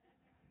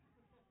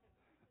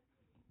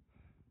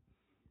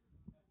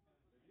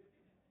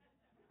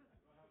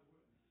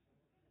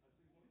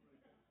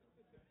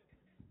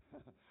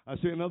 I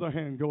see another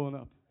hand going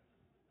up.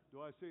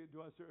 Do I see it?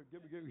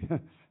 Give me.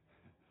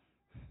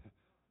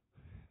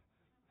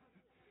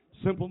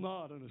 Simple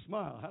nod and a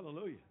smile.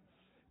 Hallelujah.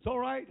 It's all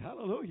right.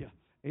 Hallelujah.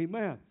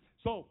 Amen.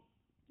 So,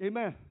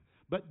 amen.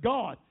 But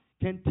God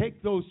can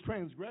take those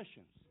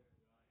transgressions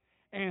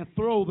and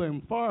throw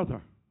them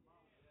farther.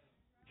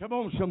 Come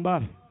on,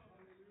 somebody.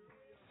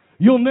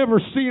 You'll never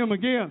see them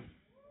again.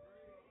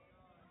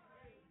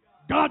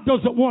 God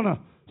doesn't want to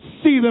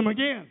see them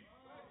again.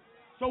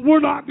 So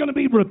we're not going to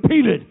be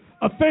repeated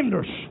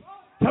offenders.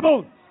 Come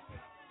on.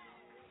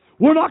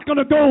 We're not going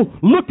to go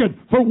looking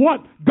for what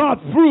God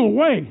threw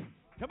away.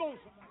 Come on,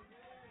 somebody.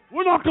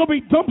 We're not going to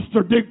be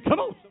dumpster dig. Come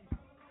on, somebody.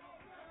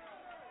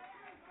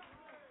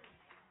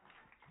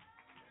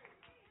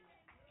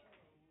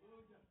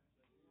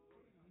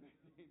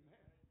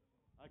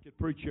 I could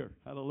preach here.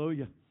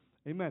 Hallelujah.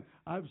 Amen.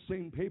 I've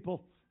seen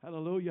people.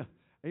 Hallelujah.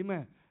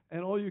 Amen.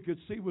 And all you could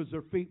see was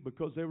their feet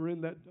because they were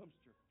in that dumpster.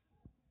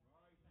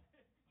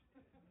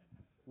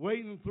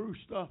 Wading through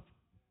stuff.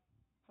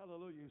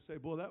 Hallelujah. You say,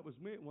 boy, that was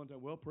me at one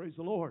time. Well, praise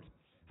the Lord.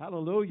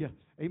 Hallelujah.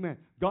 Amen.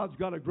 God's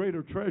got a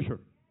greater treasure.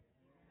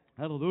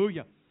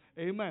 Hallelujah.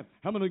 Amen.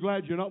 How many are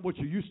glad you're not what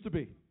you used to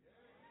be?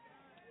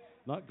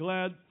 Not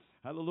glad.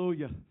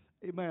 Hallelujah.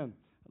 Amen.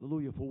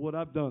 Hallelujah for what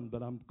I've done,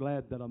 but I'm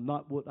glad that I'm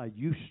not what I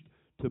used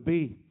to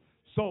be.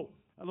 So,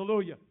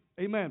 hallelujah.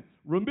 Amen.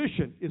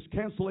 Remission is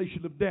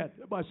cancellation of debt.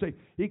 Everybody say,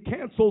 He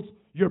cancels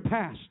your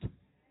past.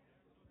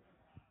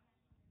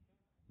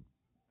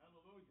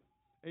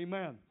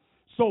 Amen.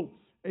 So,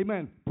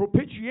 amen.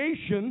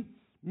 Propitiation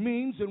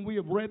means, and we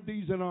have read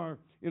these in our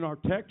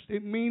text,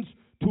 it means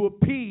to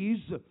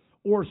appease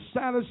or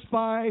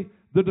satisfy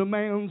the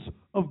demands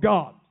of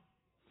God.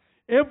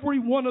 Every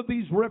one of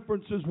these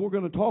references we're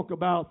going to talk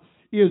about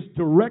is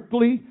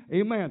directly,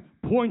 amen,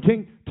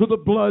 pointing to the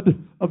blood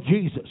of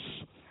Jesus.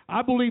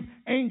 I believe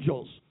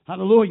angels,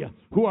 hallelujah,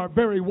 who are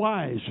very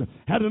wise,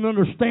 had an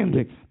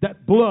understanding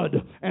that blood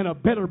and a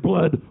better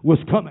blood was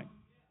coming.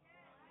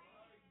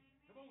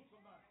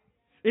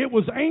 It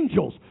was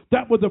angels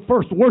that were the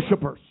first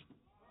worshipers.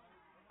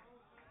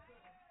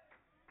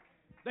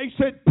 They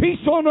said,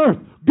 peace on earth,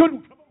 good.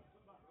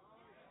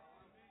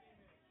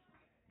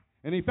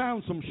 And He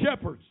found some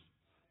shepherds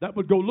that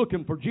would go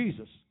looking for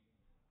Jesus.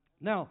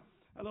 Now,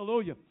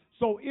 hallelujah.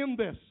 So in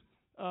this,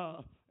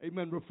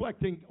 amen,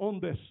 reflecting on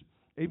this,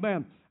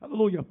 amen,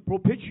 hallelujah,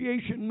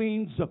 propitiation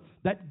means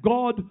that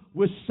God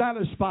was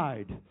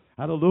satisfied,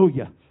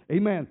 hallelujah,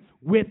 amen,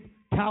 with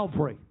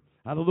Calvary,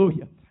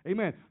 hallelujah.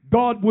 Amen.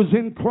 God was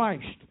in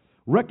Christ,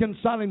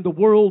 reconciling the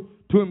world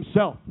to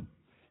Himself.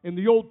 In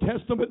the Old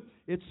Testament,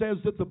 it says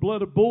that the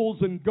blood of bulls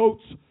and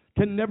goats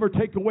can never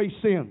take away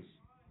sins.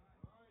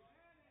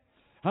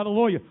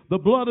 Hallelujah. The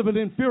blood of an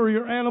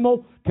inferior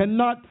animal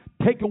cannot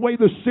take away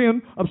the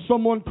sin of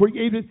someone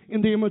created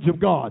in the image of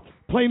God.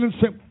 Plain and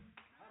simple.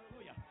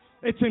 Hallelujah.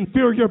 It's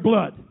inferior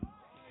blood.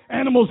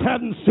 Animals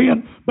hadn't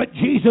sinned, but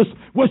Jesus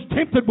was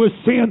tempted with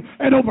sin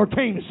and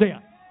overcame sin.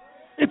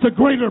 It's a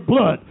greater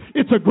blood.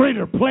 It's a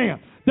greater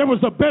plan. There was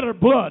a better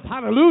blood,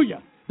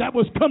 hallelujah, that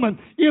was coming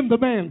in the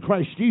man,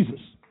 Christ Jesus.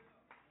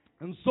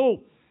 And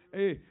so,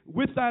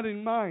 with that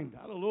in mind,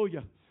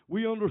 hallelujah,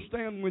 we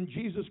understand when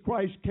Jesus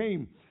Christ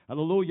came,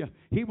 hallelujah,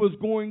 He was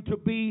going to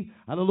be,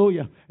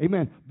 hallelujah,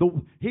 amen,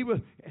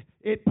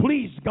 it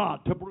pleased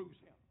God to bruise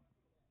Him.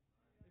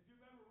 If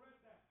you've ever read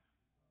that,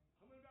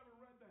 how many have ever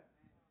read that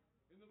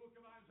in the book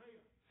of Isaiah?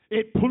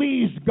 It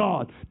pleased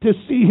God to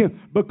see Him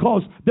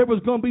because there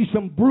was going to be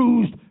some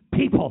bruised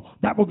people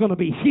that were going to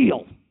be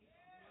healed.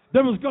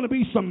 There was going to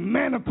be some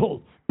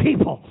manacled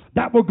people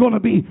that were going to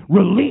be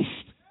released.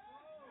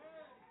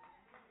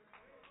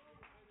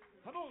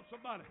 Come on,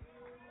 somebody.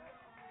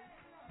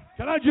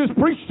 Can I just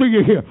preach to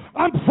you here?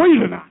 I'm free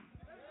tonight.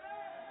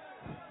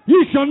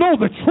 You shall know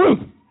the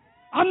truth.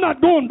 I'm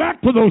not going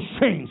back to those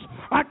chains.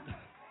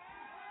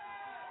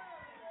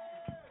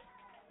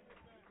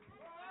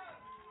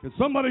 Can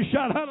somebody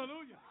shout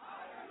hallelujah?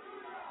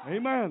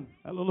 Amen.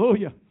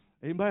 Hallelujah.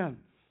 Amen.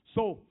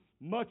 So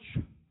much,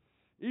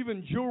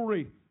 even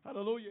jewelry,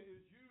 hallelujah,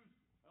 is used,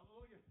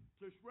 hallelujah,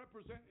 to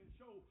represent and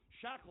show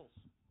shackles.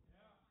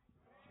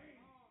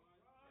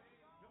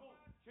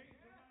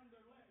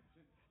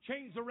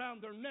 Chains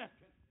around their neck.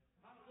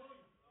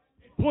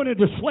 It pointed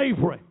to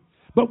slavery.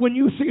 But when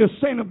you see a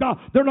saint of God,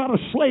 they're not a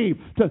slave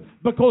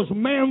because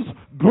man's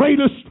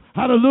greatest,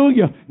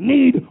 hallelujah,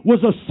 need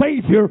was a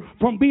Savior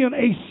from being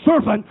a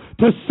servant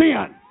to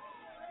sin.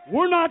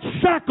 We're not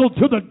shackled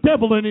to the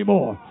devil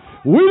anymore.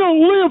 We don't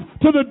live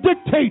to the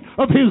dictate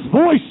of his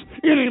voice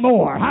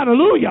anymore.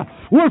 Hallelujah.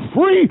 We're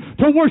free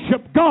to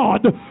worship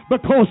God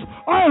because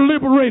our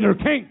liberator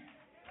came.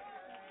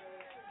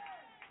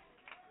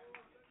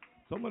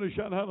 Somebody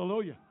shout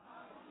hallelujah.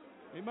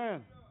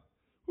 Amen.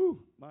 Whew,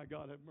 my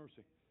God, have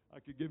mercy. I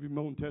could give you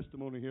my own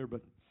testimony here,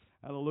 but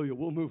hallelujah.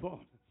 We'll move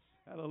on.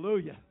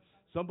 Hallelujah.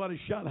 Somebody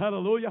shout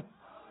hallelujah.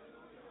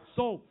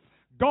 So,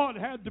 God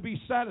had to be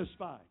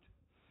satisfied.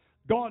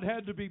 God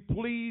had to be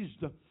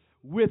pleased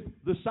with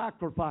the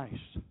sacrifice.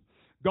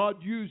 God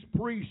used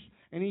priests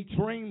and He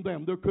trained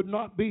them. There could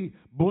not be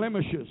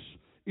blemishes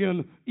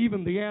in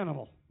even the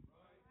animal.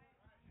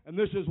 And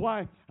this is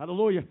why,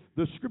 hallelujah,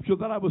 the scripture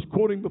that I was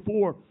quoting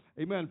before,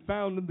 amen,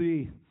 found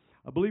in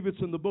I believe it's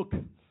in the book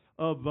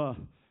of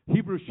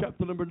Hebrews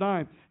chapter number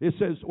 9. It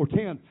says, or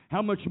 10,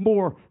 how much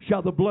more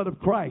shall the blood of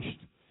Christ,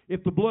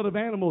 if the blood of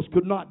animals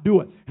could not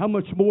do it, how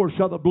much more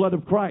shall the blood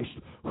of Christ,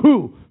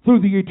 who,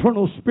 through the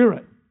eternal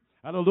Spirit,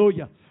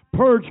 hallelujah,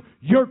 purge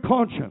your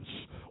conscience,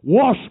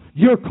 wash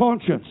your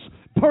conscience.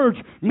 Purge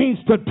means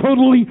to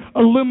totally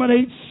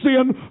eliminate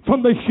sin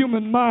from the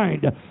human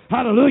mind.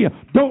 Hallelujah.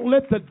 Don't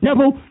let the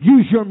devil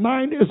use your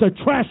mind as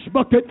a trash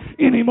bucket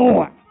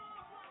anymore.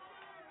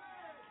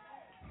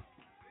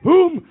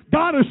 Whom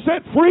God has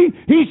set free,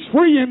 He's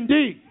free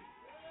indeed.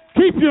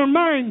 Keep your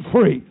mind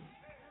free.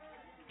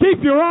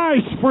 Keep your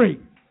eyes free.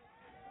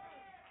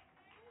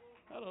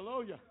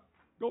 Hallelujah.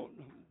 Go.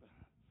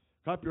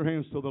 Clap your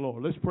hands to the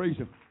Lord. Let's praise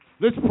Him.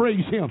 Let's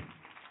praise Him.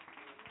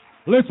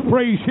 Let's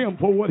praise Him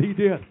for what He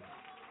did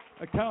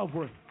at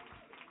Calvary.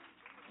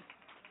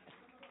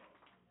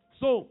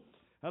 So,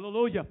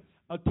 hallelujah.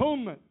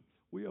 Atonement.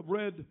 We have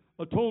read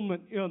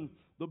atonement in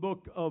the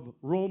book of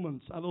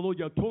Romans.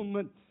 Hallelujah.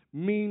 Atonement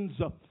means,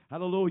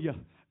 hallelujah,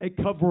 a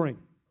covering.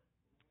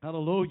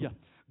 Hallelujah.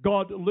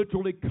 God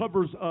literally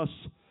covers us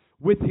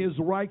with His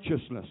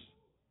righteousness.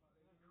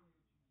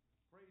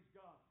 Praise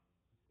God.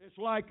 It's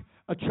like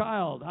a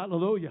child.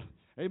 Hallelujah.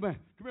 Amen.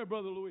 Come here,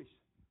 Brother Luis.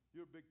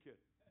 You're a big kid.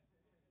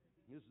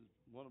 This is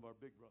one of our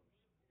big brothers.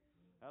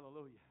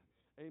 Hallelujah.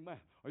 Amen.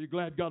 Are you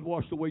glad God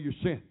washed away your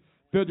sin?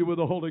 Filled you with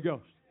the Holy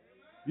Ghost.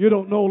 You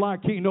don't know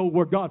like He knows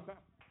where God found.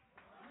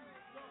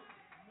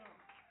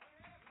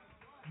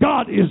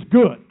 God is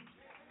good.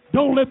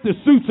 Don't let the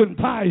suits and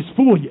ties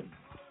fool you.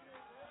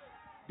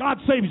 God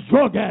saves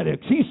drug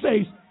addicts. He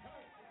saves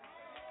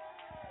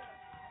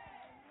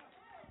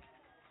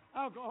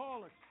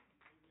alcoholics.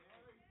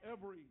 Come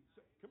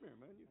here,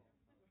 man.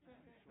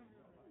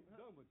 I'm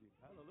done with you.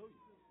 Hallelujah.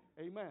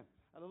 Amen.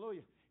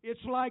 Hallelujah.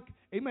 It's like,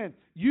 amen,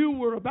 you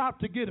were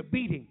about to get a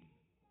beating.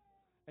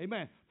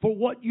 Amen. For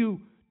what you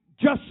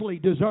justly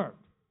deserved.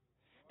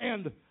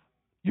 And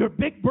your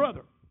big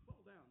brother,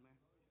 hold down,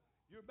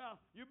 man.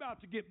 You're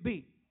about to get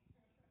beat.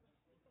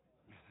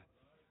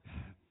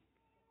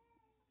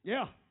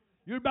 Yeah,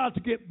 you're about to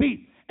get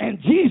beat. And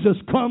Jesus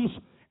comes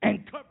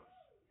and covers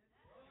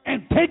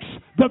and takes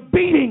the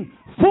beating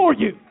for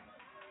you.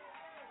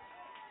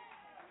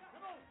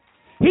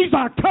 He's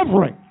our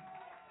covering.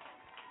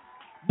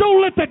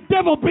 Don't let the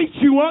devil beat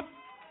you up.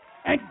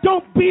 And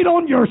don't beat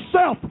on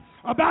yourself.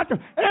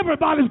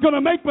 Everybody's going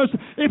to make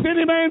mistakes. If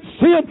any man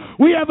sin,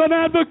 we have an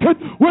advocate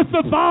with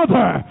the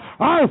Father.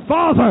 Our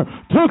Father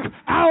took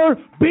our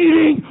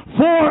beating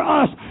for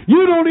us.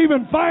 You don't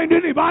even find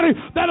anybody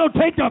that'll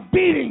take a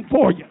beating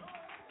for you.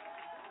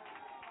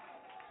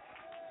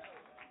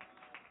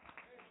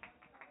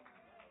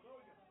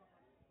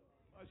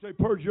 I say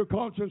purge your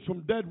conscience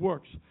from dead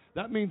works.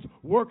 That means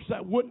works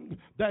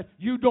that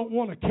you don't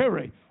want to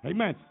carry.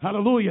 Amen.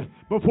 Hallelujah.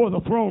 Before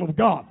the throne of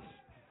God.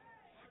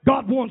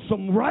 God wants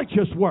some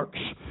righteous works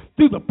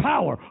through the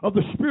power of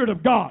the Spirit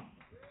of God.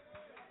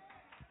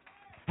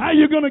 How are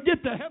you going to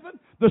get to heaven?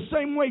 The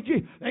same way,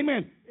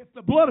 amen. If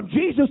the blood of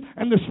Jesus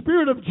and the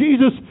Spirit of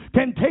Jesus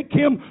can take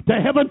him to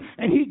heaven,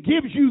 and He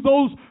gives you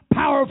those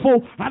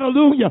powerful,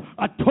 hallelujah,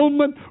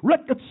 atonement,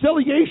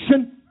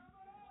 reconciliation,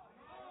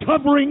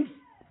 covering,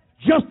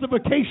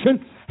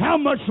 justification, how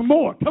much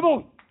more? Come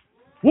on.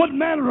 What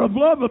manner of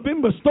love have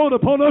been bestowed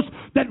upon us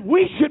that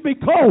we should be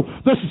called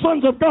the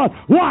sons of God?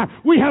 Why?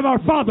 We have our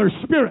Father's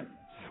Spirit.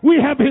 We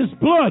have His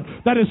blood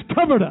that has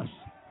covered us.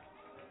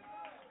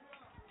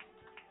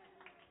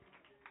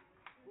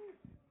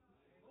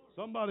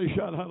 Somebody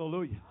shout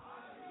hallelujah.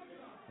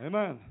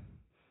 Amen.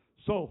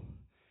 So,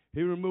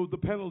 He removed the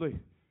penalty,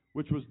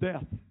 which was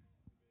death.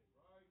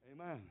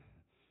 Amen.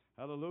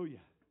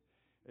 Hallelujah.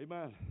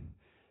 Amen.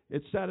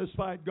 It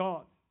satisfied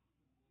God.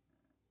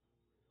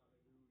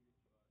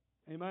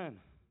 Amen.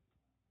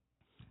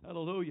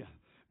 Hallelujah.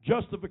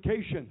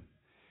 Justification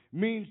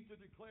means to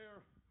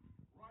declare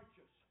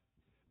righteous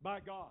by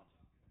God.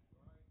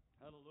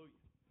 Hallelujah.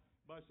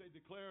 If I say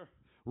declare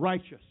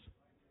righteous,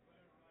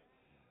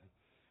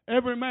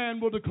 every man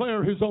will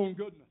declare his own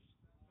goodness.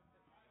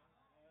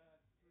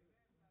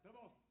 Come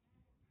on.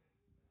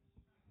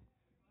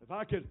 If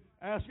I could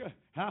ask you,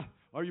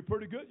 are you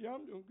pretty good? Yeah,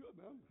 I'm doing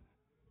good, man.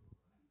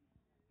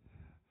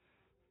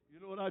 You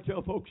know what I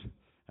tell folks?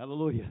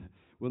 Hallelujah.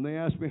 When they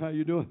ask me how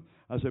you doing,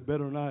 I say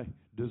better than I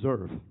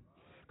deserve.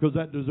 Because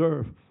that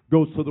deserve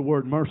goes to the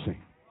word mercy.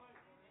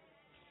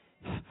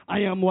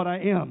 I am what I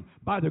am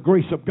by the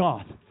grace of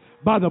God,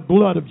 by the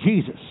blood of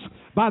Jesus,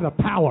 by the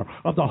power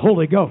of the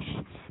Holy Ghost.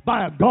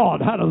 By a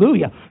God,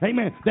 hallelujah,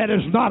 amen, that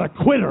is not a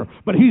quitter,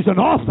 but He's an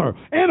author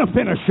and a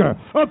finisher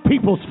of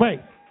people's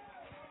faith.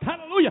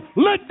 Hallelujah.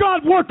 Let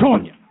God work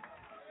on you.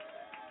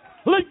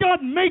 Let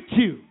God make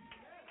you.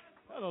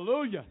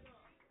 Hallelujah.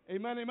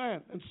 Amen,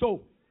 amen. And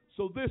so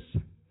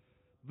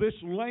this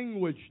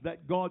language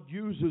that God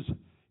uses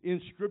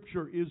in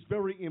Scripture is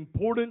very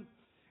important,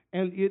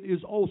 and it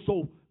is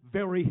also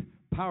very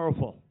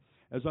powerful.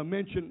 As I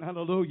mentioned,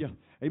 hallelujah,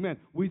 amen,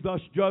 we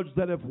thus judge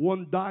that if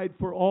one died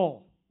for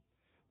all,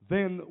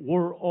 then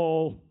we're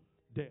all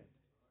dead.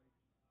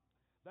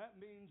 That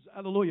means,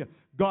 hallelujah,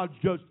 God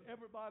judged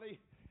everybody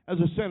as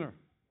a sinner.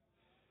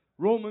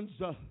 Romans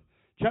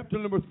chapter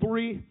number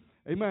 3,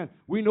 amen.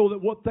 We know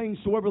that what things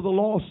soever the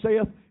law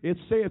saith, it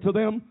saith to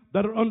them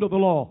that are under the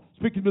law.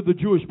 Speaking to the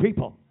Jewish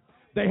people.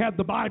 They had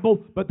the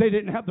Bible, but they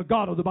didn't have the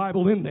God of the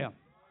Bible in them.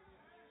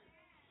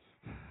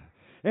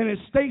 And it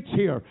states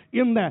here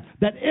in that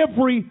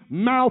every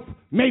mouth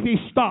may be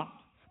stopped.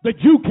 The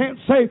Jew can't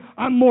say,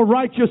 I'm more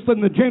righteous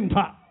than the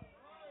Gentile.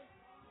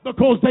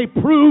 Because they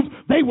proved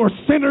they were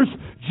sinners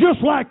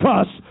just like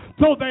us.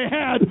 So they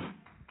had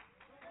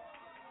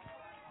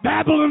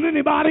Babylon,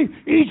 anybody?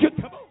 Egypt,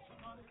 come on.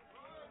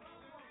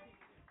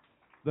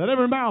 That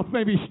every mouth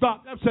may be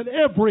stopped. That said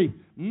every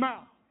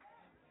mouth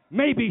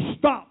may be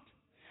stopped.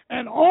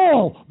 And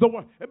all the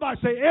world. Everybody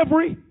say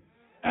every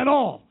and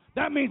all.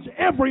 That means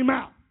every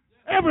mouth.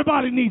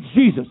 Everybody needs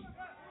Jesus.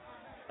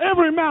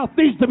 Every mouth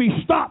needs to be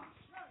stopped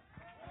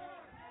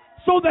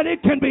so that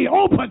it can be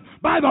opened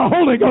by the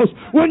Holy Ghost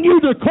when you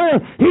declare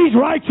He's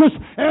righteous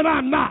and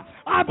I'm not.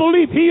 I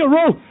believe He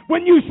arose.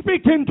 When you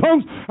speak in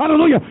tongues,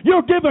 hallelujah,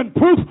 you're giving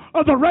proof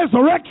of the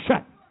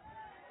resurrection.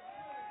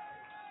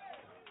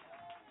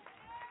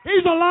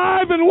 He's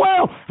alive and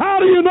well. How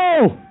do you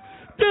know?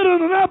 Get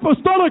in an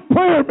apostolic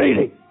prayer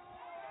meeting.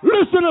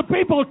 Listen to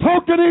people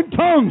talking in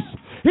tongues.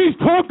 He's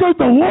conquered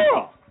the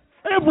world.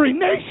 Every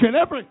nation,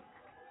 every...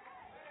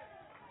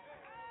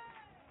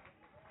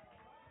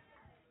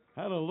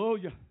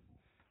 Hallelujah.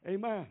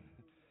 Amen.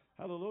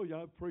 Hallelujah.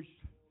 I've preached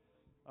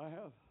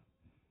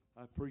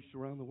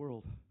around the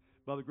world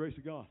by the grace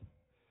of God.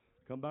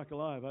 Come back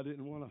alive. I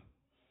didn't want to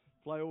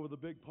fly over the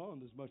big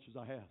pond as much as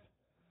I have.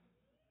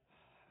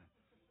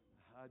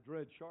 I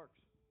dread sharks.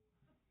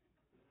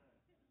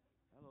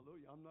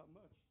 Hallelujah. I'm not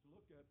much to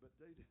look at, but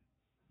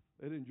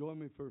they'd enjoy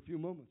me for a few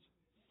moments.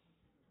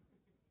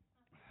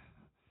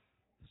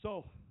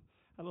 So,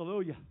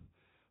 hallelujah.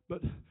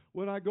 But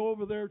when I go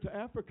over there to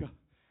Africa,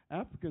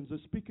 Africans are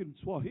speaking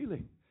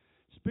Swahili,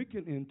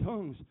 speaking in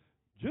tongues,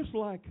 just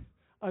like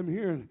I'm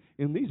hearing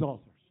in these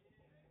altars.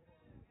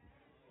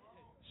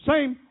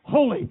 Same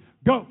Holy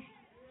Ghost.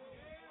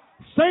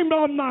 Same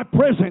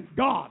omnipresent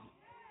God.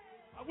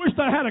 I wish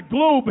I had a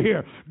globe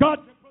here. God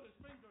can put His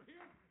finger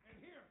here and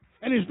here.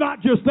 And He's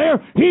not just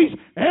there. He's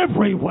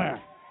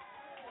everywhere.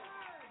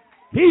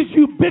 He's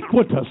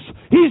ubiquitous.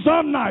 He's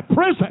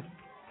omnipresent.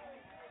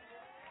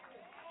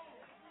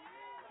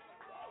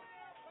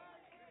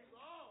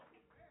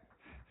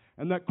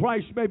 And that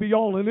Christ may be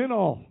all and in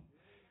all.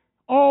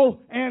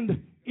 All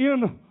and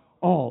in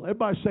all.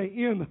 Everybody say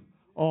in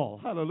all.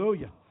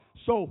 Hallelujah.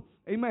 So,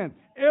 amen.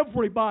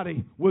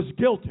 Everybody was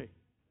guilty.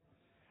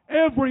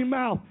 Every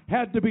mouth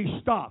had to be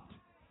stopped.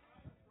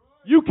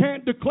 You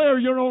can't declare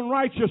your own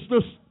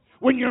righteousness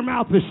when your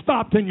mouth is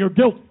stopped and you're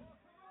guilty.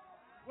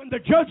 When the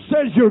judge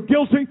says you're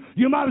guilty,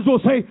 you might as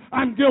well say,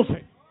 I'm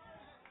guilty.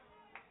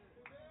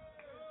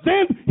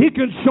 Then He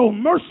can show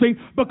mercy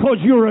because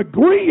you're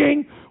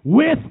agreeing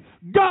with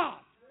God.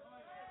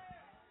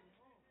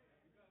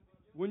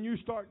 When you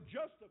start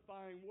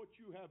justifying what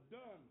you have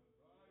done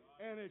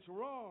and it's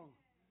wrong,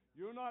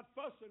 you're not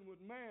fussing with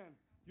man,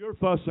 you're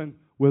fussing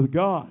with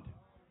God.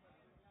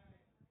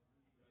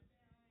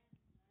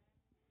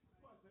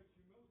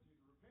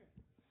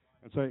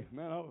 And say,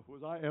 man,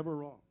 was I ever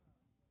wrong?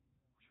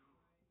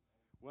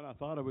 When I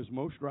thought I was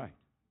most right.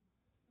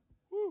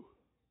 Whew.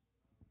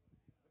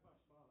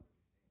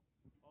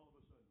 All of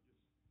a sudden,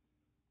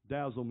 just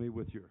dazzle me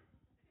with your...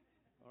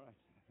 All right.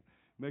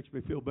 Makes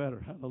me feel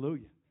better.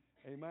 Hallelujah.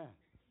 Amen.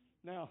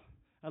 Now,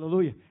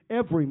 hallelujah.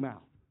 Every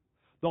mouth,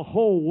 the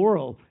whole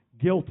world,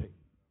 guilty.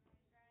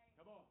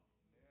 Come on.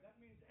 That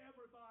means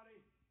everybody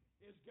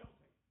is guilty.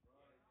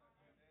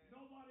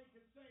 Nobody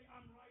can say,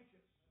 I'm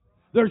righteous.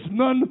 There's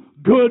none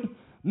good,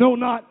 no,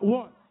 not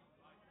one.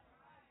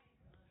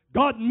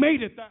 God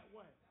made it that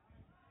way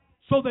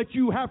so that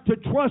you have to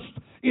trust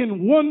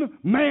in one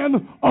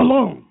man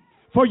alone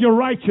for your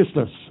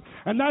righteousness.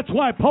 And that's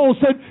why Paul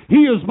said, He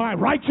is my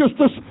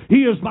righteousness,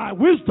 He is my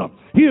wisdom,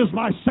 He is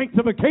my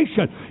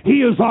sanctification,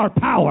 He is our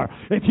power.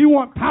 If you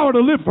want power to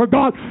live for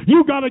God,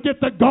 you got to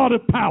get the God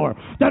of power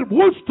that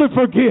wants to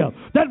forgive,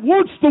 that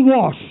wants to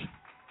wash.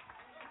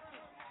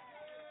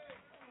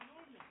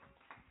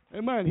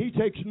 Amen. He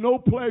takes no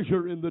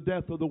pleasure in the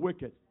death of the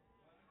wicked.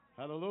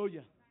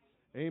 Hallelujah.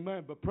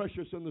 Amen. But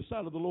precious in the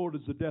sight of the Lord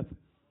is the death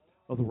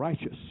of the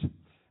righteous.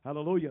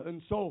 Hallelujah.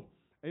 And so,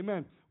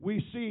 amen,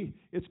 we see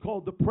it's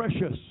called the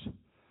precious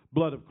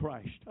blood of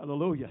Christ.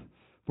 Hallelujah.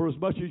 For as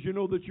much as you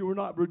know that you were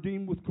not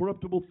redeemed with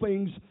corruptible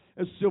things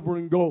as silver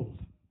and gold.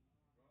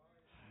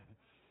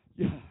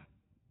 Yeah.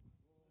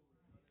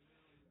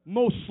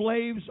 Most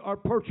slaves are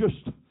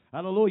purchased,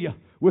 hallelujah,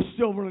 with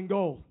silver and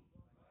gold.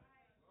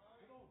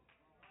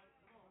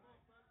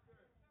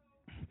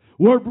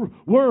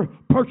 We're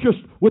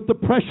purchased with the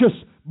precious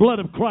blood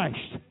of Christ.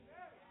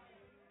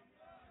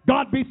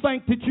 God be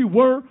thanked that you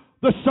were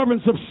the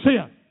servants of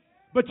sin,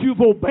 but you've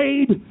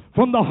obeyed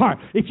from the heart.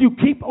 If you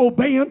keep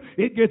obeying,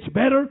 it gets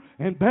better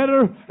and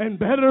better and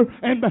better.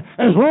 And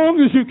as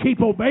long as you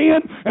keep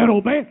obeying and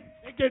obeying,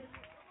 it gets...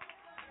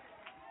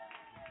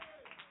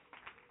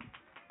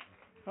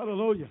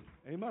 Hallelujah.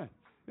 Amen.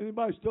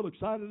 Anybody still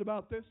excited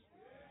about this?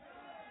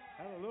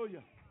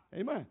 Hallelujah.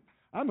 Amen.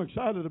 I'm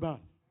excited about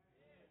it.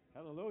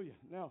 Hallelujah.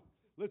 Now,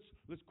 let's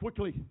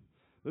quickly,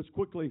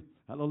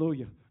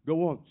 hallelujah,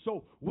 go on.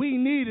 So, we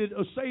needed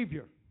a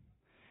Savior.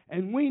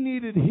 And we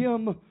needed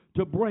Him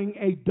to bring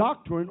a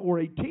doctrine or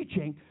a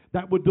teaching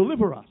that would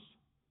deliver us.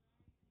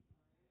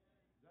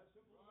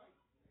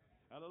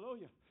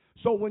 Hallelujah.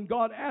 So when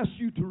God asks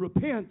you to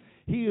repent,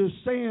 He is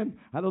saying,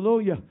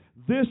 hallelujah,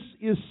 this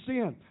is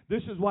sin.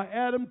 This is why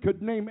Adam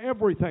could name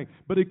everything,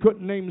 but he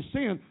couldn't name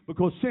sin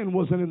because sin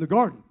wasn't in the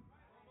garden.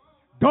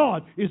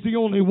 God is the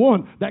only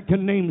one that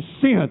can name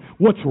sin,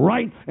 what's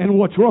right and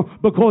what's wrong,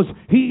 because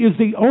He is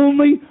the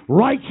only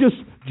righteous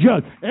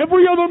judge.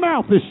 Every other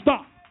mouth is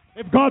stopped.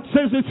 If God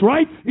says it's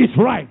right, it's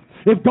right.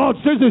 If God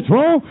says it's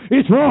wrong,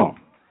 it's wrong.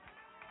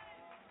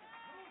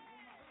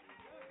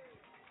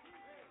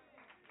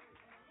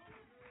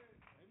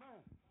 Amen.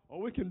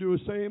 All we can do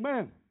is say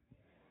amen.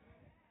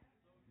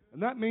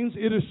 And that means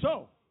it is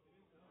so.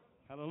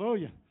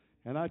 Hallelujah.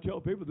 And I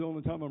tell people the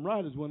only time I'm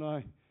right is when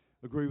I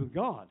agree with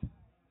God.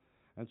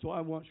 And so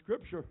I want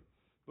Scripture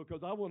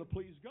because I want to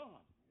please God.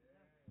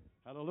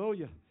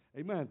 Hallelujah.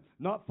 Amen.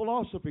 Not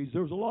philosophies.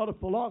 There's a lot of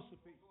philosophies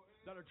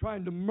that are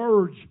trying to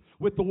merge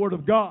with the Word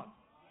of God.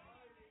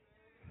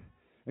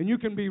 And you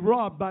can be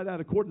robbed by that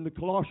according to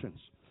Colossians.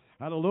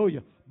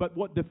 Hallelujah. But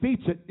what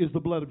defeats it is the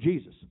blood of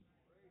Jesus.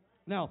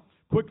 Now,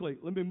 quickly,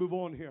 let me move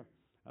on here.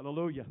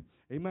 Hallelujah.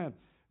 Amen.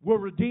 We're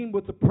redeemed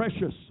with the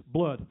precious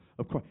blood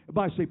of Christ.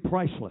 Everybody say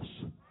priceless.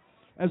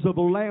 As of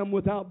a lamb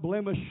without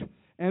blemish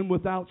and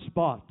without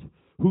spot,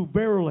 who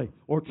verily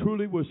or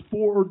truly was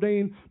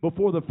foreordained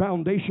before the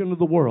foundation of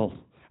the world.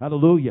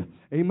 Hallelujah.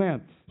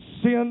 Amen.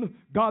 Sin,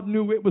 God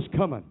knew it was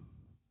coming.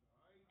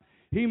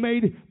 He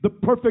made the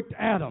perfect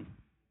Adam.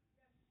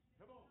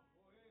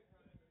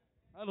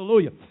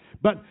 Hallelujah.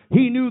 But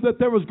He knew that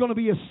there was going to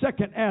be a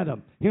second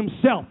Adam,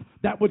 Himself,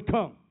 that would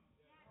come.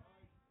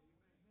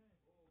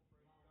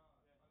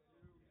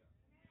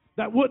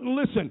 That wouldn't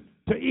listen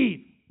to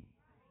Eve.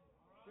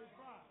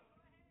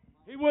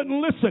 He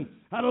wouldn't listen,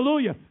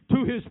 hallelujah,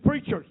 to his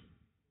preachers.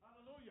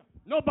 Hallelujah.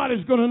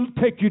 Nobody's going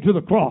to take you to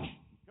the cross.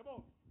 Come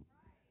on.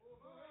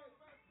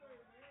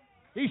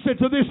 He said,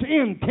 to this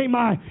end came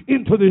I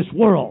into this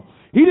world.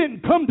 He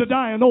didn't come to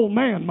die an old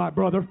man, my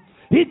brother.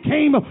 He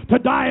came to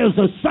die as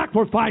a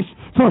sacrifice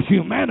for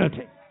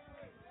humanity.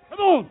 Come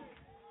on.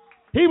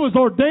 He was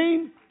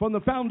ordained from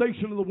the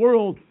foundation of the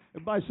world.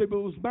 Everybody say, but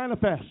it was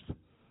manifest.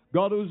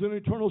 God, who is an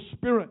eternal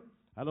spirit,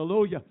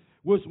 hallelujah,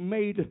 was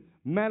made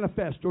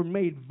manifest or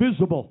made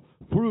visible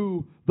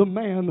through the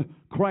man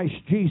Christ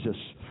Jesus.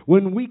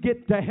 When we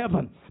get to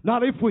heaven,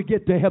 not if we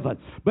get to heaven,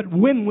 but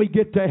when we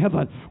get to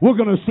heaven, we're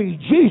going to see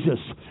Jesus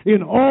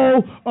in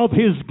all of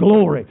His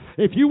glory.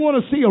 If you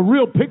want to see a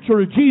real picture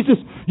of Jesus,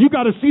 you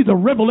got to see the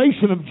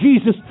revelation of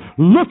Jesus.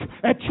 Look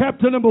at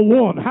chapter number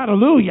 1.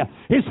 Hallelujah.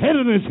 His head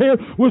and His hair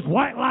was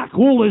white like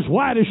wool, as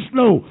white as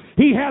snow.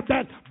 He had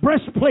that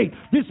breastplate,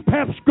 this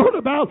path girt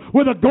about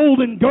with a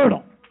golden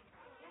girdle.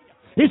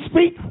 His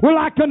feet were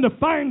like unto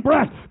fine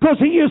brass, because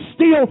He is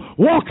still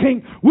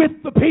walking with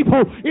the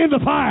people in the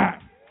fire.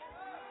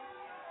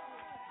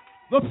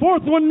 The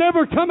fourth one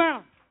never come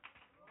out.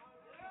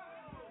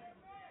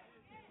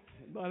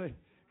 Anybody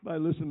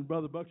listen to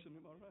Brother Buxton?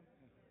 All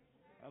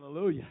right?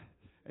 Hallelujah.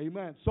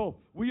 Amen. So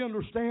we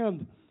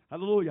understand,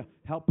 hallelujah,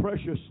 how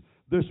precious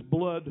this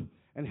blood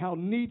and how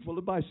needful.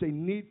 Everybody say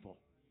needful.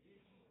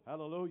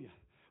 Hallelujah.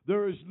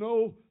 There is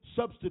no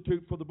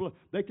substitute for the blood.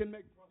 They can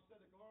make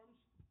prosthetic arms,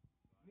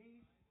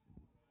 knees,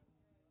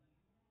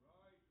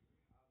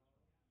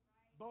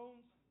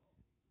 bones.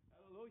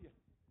 Hallelujah.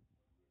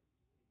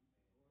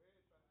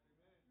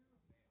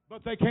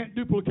 But they can't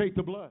duplicate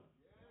the blood.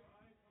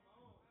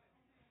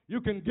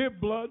 You can give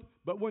blood,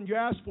 but when you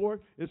ask for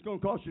it, it's going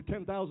to cost you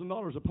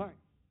 $10,000 a pint.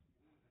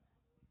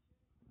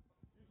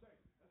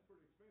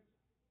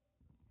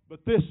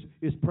 But this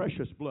is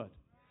precious blood,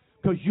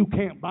 because you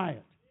can't buy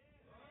it.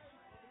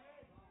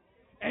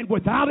 And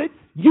without it,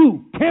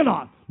 you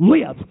cannot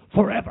live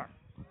forever.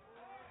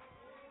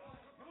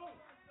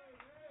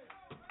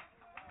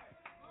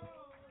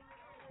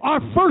 Our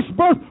first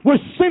birth was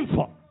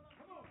sinful.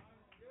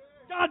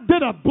 God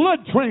did a blood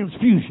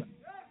transfusion.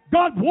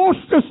 God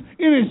washed us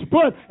in His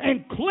blood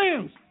and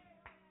cleansed,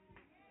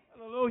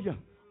 hallelujah,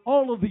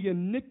 all of the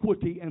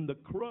iniquity and the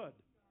crud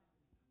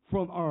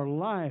from our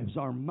lives,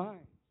 our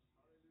minds.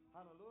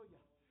 Hallelujah.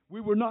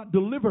 we were not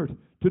delivered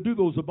to do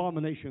those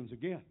abominations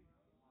again.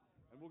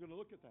 And we're going to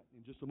look at that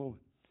in just a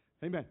moment.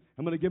 Amen.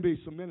 I'm going to give you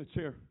some minutes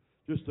here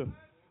just to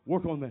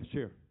work on this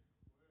here.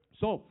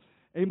 So,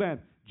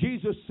 amen.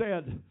 Jesus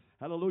said,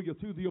 hallelujah,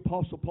 through the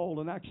Apostle Paul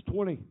in Acts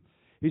 20,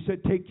 he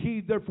said, take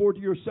heed therefore to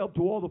yourself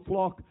to all the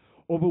flock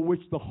over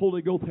which the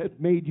Holy Ghost hath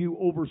made you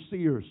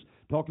overseers,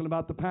 talking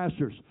about the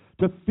pastors,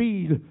 to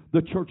feed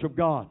the church of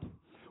God,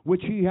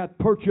 which he hath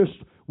purchased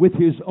with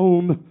his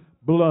own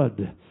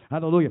blood.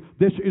 Hallelujah.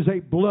 This is a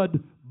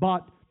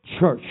blood-bought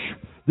church.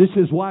 This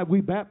is why we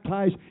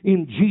baptize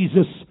in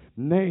Jesus'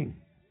 name.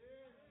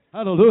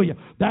 Hallelujah.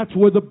 That's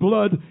where the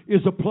blood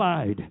is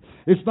applied.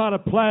 It's not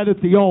applied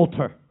at the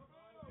altar.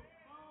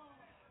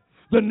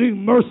 The new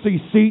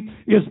mercy seat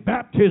is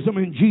baptism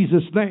in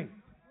Jesus' name.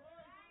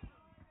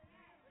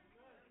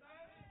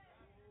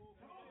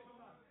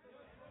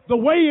 The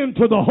way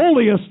into the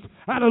holiest,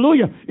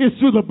 hallelujah, is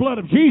through the blood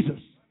of Jesus.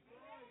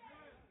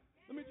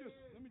 Let me just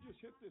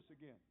hit this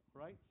again,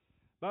 right?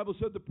 The Bible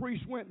said the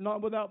priest went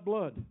not without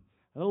blood.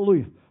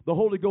 Hallelujah. The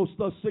Holy Ghost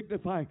thus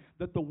signifying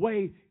that the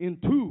way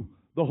into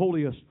the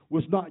holiest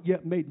was not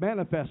yet made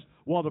manifest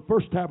while the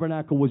first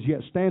tabernacle was yet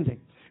standing.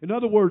 In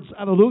other words,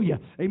 hallelujah,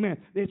 amen,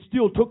 it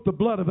still took the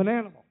blood of an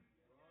animal.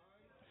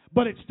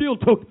 But it still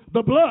took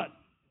the blood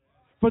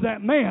for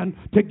that man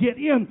to get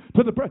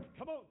into the presence.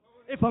 Come on.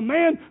 If a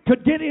man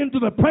could get into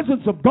the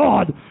presence of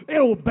God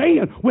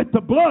obeying with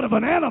the blood of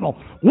an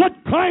animal, what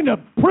kind of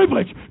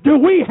privilege do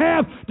we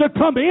have to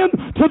come in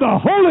to the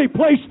holy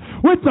place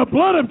with the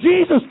blood of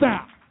Jesus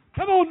now?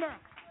 Come on now.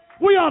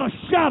 We ought to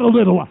shout a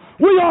little.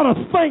 We ought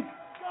to thank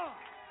God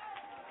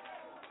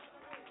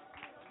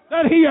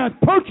that he hath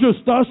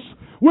purchased us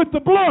with the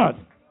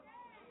blood.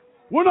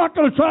 We're not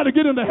going to try to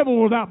get into heaven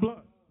without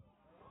blood.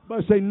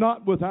 But say,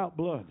 not without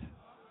blood.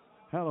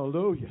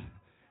 Hallelujah.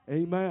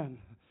 Amen.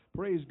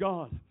 Praise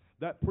God.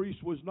 That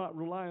priest was not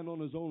relying on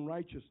his own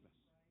righteousness.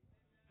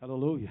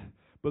 Hallelujah.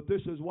 But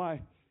this is why,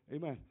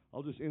 amen,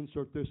 I'll just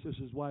insert this. This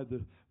is why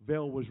the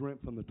veil was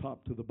rent from the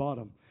top to the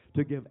bottom,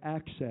 to give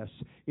access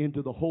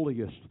into the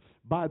holiest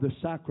by the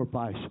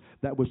sacrifice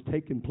that was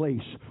taking place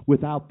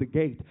without the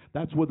gate.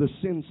 That's where the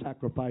sin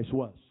sacrifice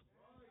was.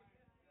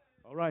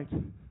 All right.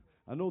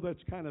 I know that's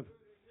kind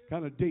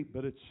of deep,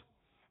 but it's,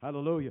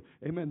 hallelujah.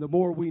 Amen. The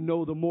more we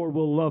know, the more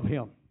we'll love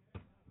him.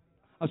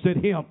 I said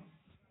him.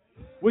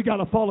 We got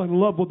to fall in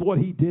love with what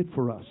he did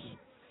for us.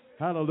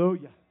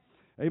 Hallelujah.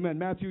 Amen.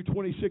 Matthew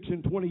 26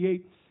 and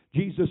 28,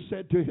 Jesus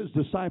said to his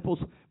disciples,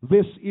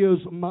 this is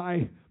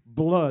my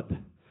blood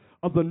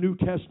of the New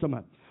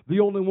Testament. The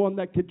only one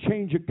that could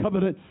change a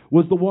covenant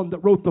was the one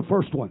that wrote the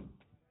first one.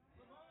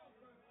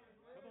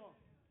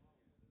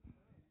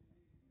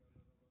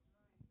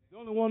 The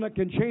only one that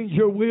can change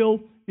your will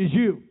is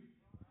you.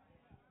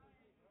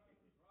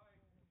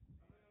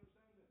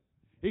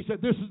 He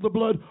said, this is the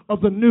blood of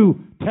the New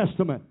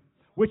Testament,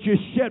 which is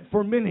shed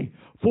for many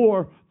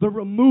for the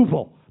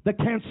removal, the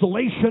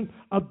cancellation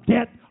of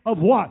debt of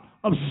what?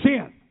 Of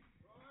sin.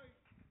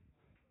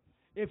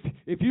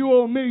 If you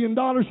owe $1 million,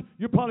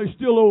 you probably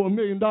still owe $1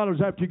 million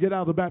after you get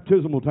out of the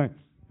baptismal tank.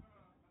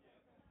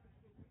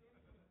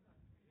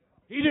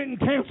 He didn't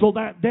cancel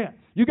that debt.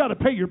 You got to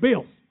pay your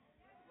bills.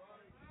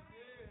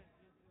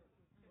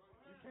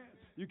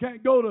 You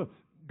can't go to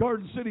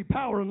Garden City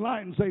Power and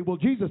Light and say, well,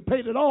 Jesus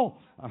paid it all.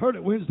 I heard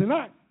it Wednesday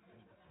night.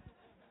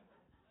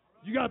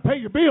 You got to pay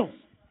your bills.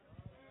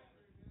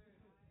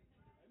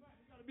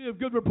 You got to be of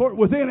good report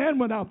within and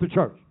without the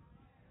church.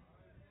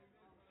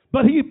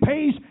 But he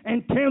pays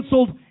and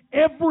canceled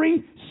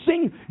every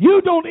single.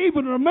 You don't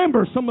even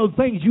remember some of the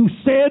things you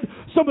said,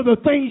 some of the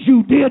things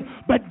you did,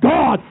 but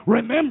God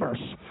remembers.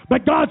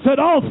 But God said,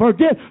 I'll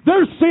forget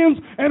their sins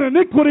and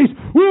iniquities.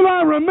 Will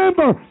I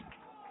remember?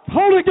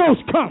 Holy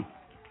Ghost, come.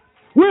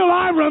 Will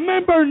I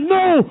remember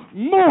no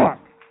more?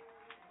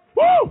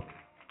 Woo!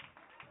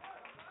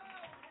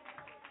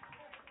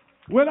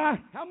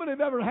 How many have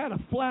ever had a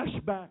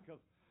flashback of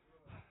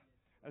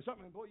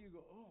something, and boy, you go,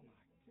 oh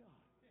my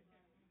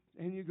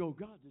God. And you go,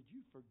 God, did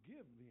you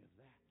forgive me of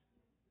that?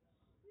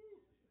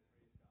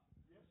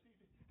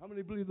 How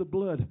many believe the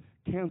blood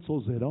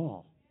cancels it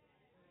all?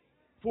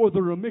 For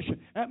the remission.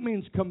 That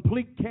means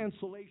complete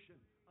cancellation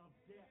of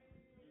debt.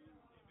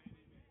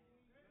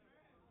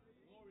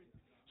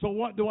 So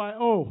what do I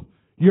owe?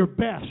 Your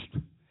best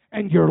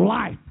and your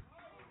life.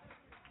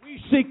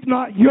 We seek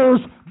not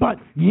yours, but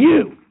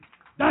you.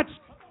 That's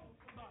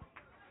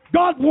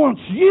God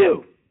wants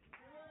you.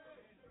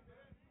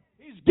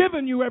 He's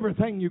given you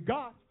everything you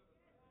got.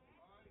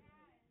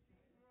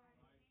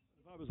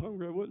 If I was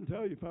hungry, I wouldn't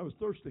tell you. If I was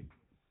thirsty.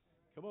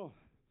 Come on.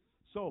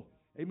 So,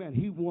 amen.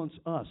 He wants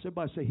us.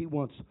 Everybody say he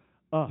wants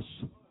us.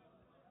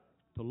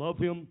 To love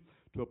him,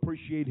 to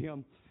appreciate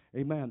him.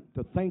 Amen.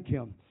 To thank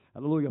him.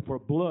 Hallelujah. For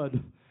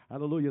blood.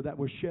 Hallelujah. That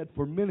was shed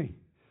for many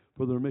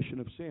for the remission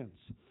of sins.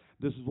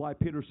 This is why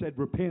Peter said,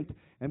 repent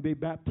and be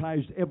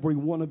baptized every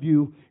one of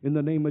you in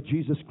the name of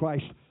Jesus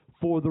Christ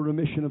for the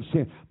remission of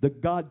sin. The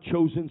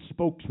God-chosen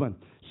spokesman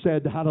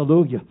said,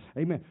 hallelujah,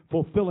 amen,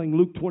 fulfilling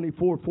Luke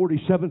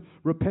 24:47,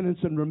 repentance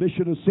and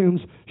remission of sins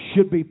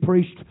should be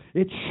preached.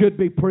 It should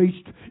be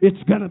preached.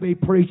 It's going to be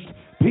preached.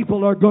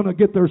 People are going to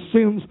get their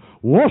sins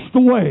washed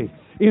away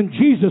in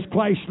Jesus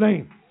Christ's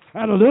name.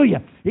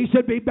 Hallelujah. He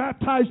said, be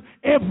baptized,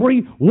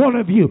 every one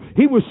of you.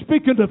 He was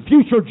speaking to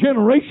future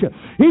generation.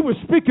 He was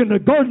speaking to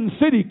Garden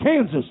City,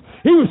 Kansas.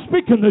 He was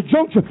speaking to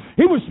Junction.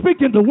 He was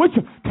speaking to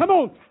Wichita. Come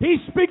on. He's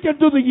speaking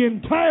to the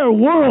entire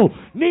world.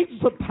 Needs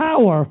the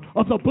power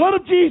of the blood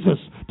of Jesus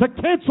to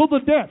cancel the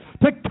debt,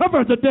 to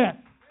cover the debt.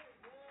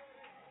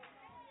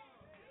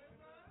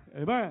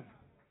 Amen.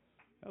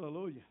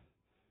 Hallelujah.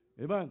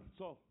 Amen.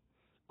 So,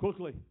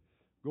 quickly,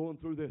 going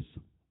through this.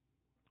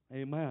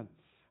 Amen.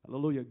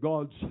 Hallelujah.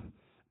 God's,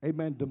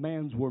 amen,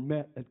 demands were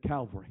met at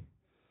Calvary.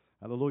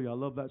 Hallelujah. I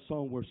love that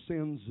song where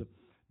sin's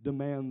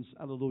demands,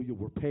 hallelujah,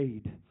 were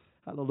paid.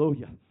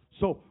 Hallelujah.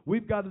 So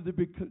we've got to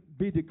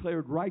be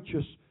declared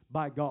righteous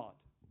by God.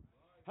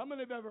 How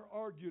many have ever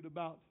argued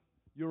about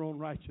your own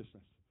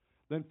righteousness,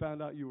 then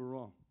found out you were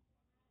wrong?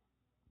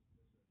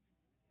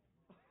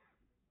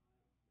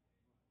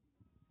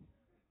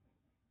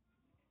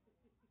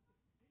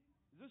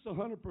 Is this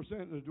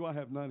 100% or do I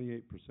have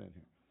 98% here?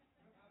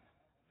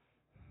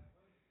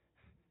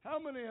 How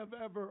many have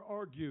ever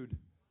argued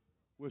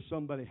with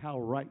somebody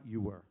how right you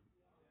were?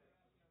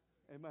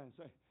 Amen.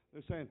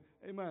 They're saying,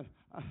 amen,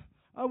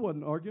 I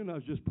wasn't arguing, I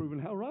was just proving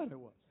how right I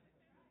was.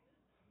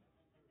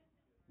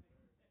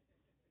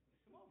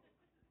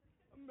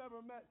 I've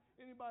never met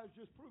anybody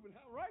who's just proving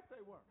how right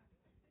they were.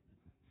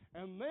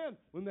 And then,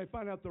 when they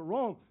find out they're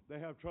wrong, they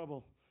have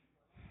trouble.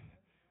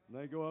 And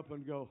they go up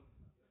and go,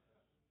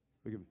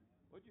 forgive me.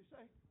 What'd you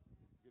say?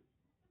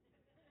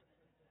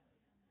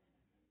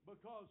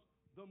 Because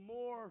the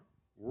more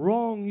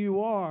wrong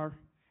you are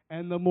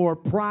and the more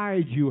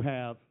pride you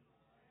have,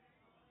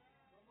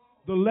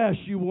 the less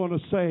you want to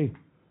say,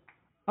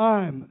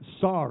 I'm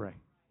sorry.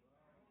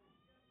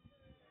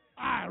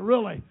 I'm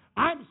sorry.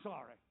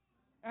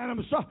 And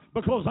I'm sorry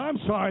because I'm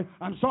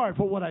sorry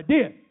for what I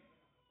did.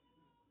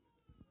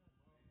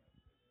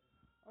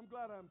 I'm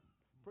glad I'm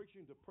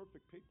preaching to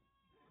perfect people.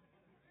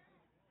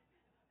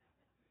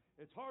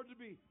 It's hard to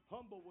be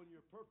humble when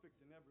you're perfect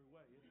in every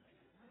way, isn't it?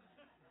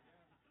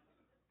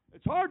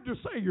 It's hard to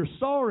say you're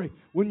sorry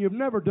when you've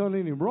never done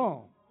any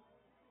wrong.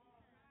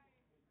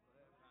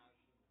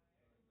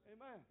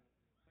 Amen.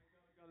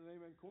 I got an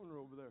amen corner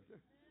over there.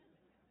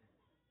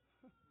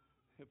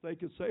 If they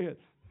could say it.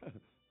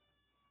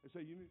 They say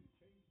you need to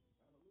change.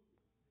 Hallelujah.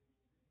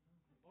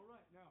 All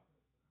right, now.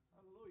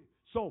 Hallelujah.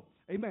 So,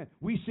 amen.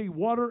 We see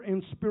water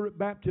and spirit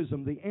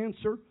baptism, the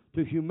answer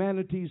to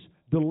humanity's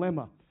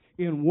dilemma,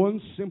 in one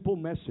simple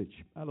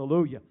message.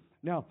 Hallelujah.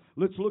 Now,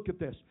 let's look at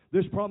this.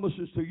 This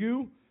promises to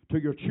you, to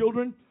your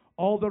children,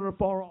 all that are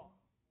far off.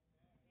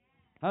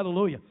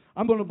 Hallelujah.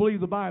 I'm going to believe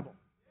the Bible.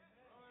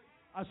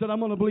 I said I'm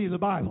going to believe the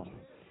Bible.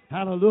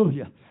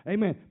 Hallelujah.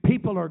 Amen.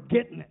 People are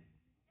getting it.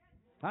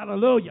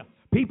 Hallelujah.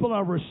 People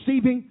are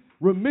receiving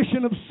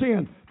remission of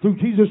sin through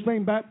Jesus'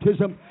 name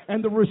baptism,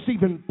 and they're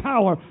receiving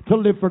power to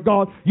live for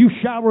God. You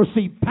shall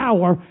receive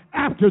power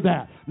after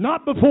that.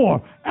 Not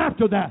before.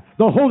 After that,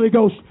 the Holy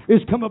Ghost is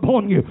come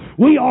upon you.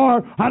 We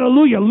are,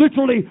 hallelujah,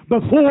 literally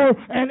before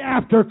and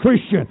after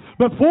Christian.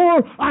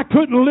 Before, I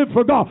couldn't live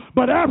for God.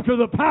 But after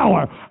the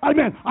power,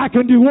 amen, I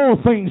can do all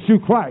things through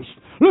Christ.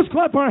 Let's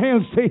clap our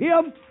hands to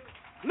Him.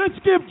 Let's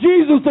give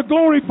Jesus the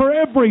glory for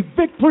every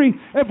victory,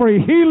 every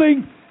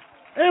healing,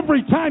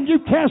 every time you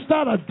cast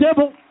out a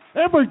devil,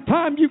 every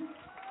time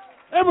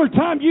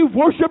you've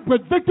worshiped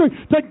with victory.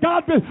 To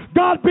God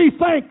be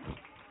thanked.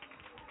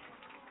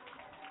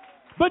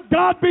 But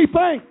God be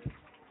thanked.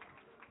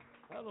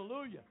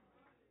 Hallelujah.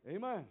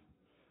 Amen.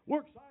 We're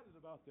excited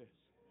about this.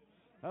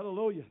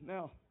 Hallelujah.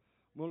 Now,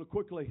 I'm going to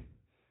quickly,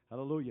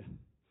 hallelujah,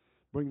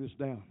 bring this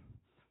down.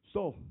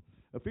 So,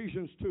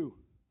 Ephesians 2,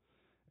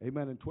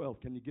 amen, and 12.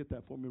 Can you get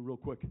that for me real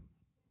quick?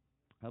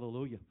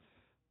 Hallelujah.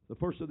 The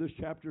first of this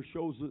chapter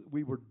shows that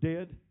we were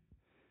dead.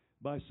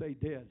 By say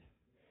dead.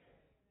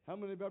 How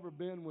many have ever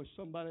been with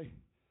somebody,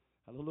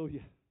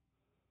 hallelujah,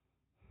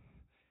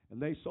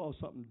 and they saw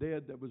something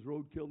dead that was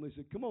roadkill, and they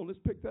said, come on, let's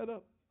pick that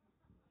up.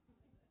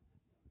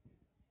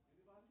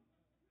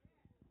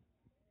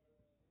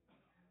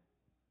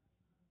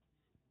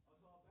 I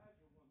saw a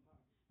badger one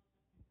time.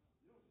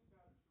 You know, some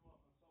guys show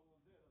up. I saw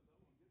one dead. I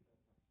said, I want to get that thing.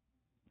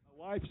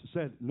 My wife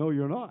said, no,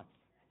 you're not.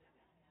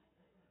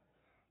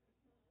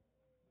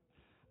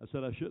 I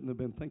said, I shouldn't have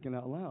been thinking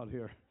out loud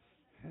here.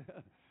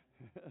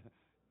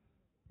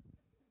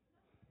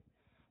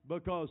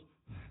 Because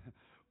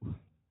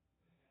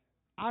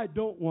I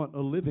don't want a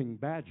living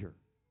badger.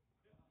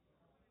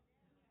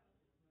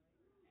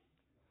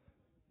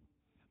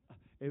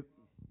 If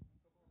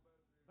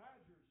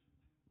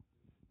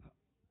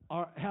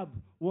badgers have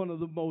one of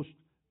the most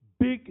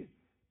big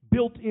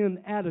built-in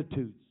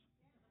attitudes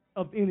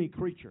of any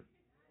creature.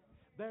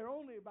 They're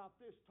only about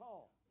this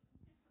tall.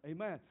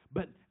 Amen.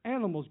 But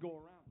animals go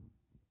around.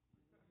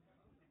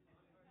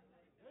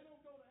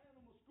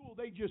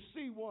 people, they just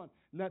see one,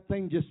 and that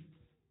thing just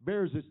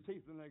bares its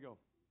teeth, and they go,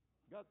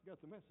 got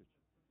the message.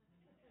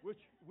 Which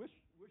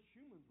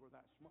humans were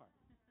that smart?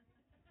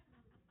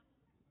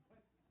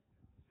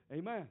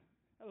 Amen.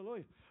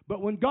 Hallelujah.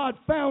 But when God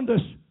found us,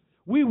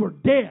 we were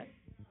dead.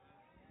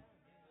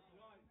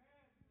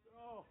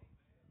 Oh,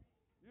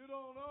 you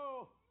don't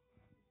know.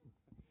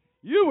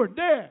 You were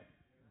dead.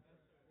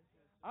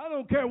 I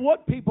don't care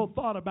what people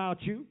thought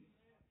about you.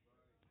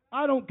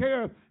 I don't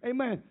care if,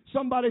 amen,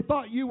 somebody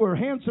thought you were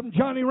handsome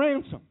Johnny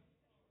Ransom.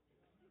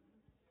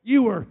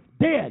 You were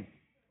dead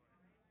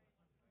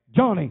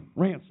Johnny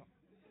Ransom.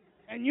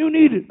 And you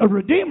needed a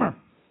redeemer.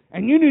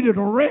 And you needed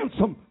a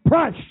ransom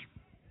price.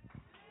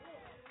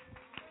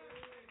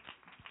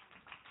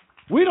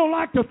 We don't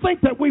like to think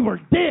that we were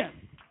dead.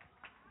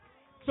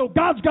 So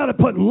God's got to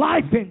put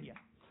life in you.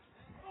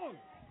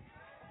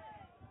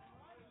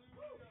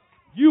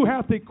 You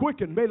have to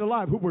quicken, made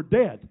alive, who were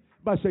dead.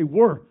 By say,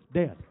 we're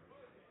dead.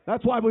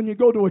 That's why when you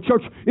go to a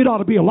church, it ought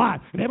to be alive.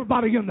 And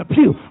everybody in the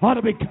pew ought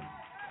to be...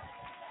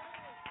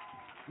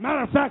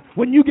 Matter of fact,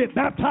 when you get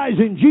baptized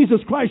in Jesus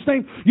Christ's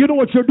name, you know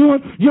what you're doing?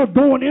 You're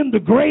going in the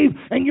grave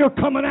and you're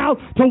coming out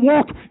to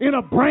walk in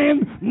a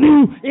brand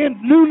new,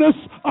 in newness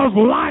of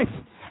life.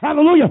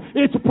 Hallelujah.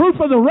 It's proof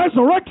of the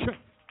resurrection.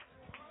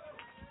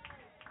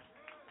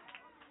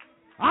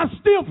 I'm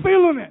still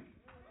feeling it.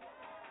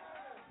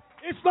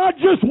 It's not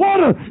just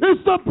water.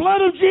 It's the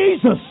blood of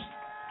Jesus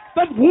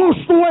that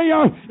washed away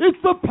our...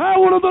 It's the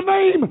power of the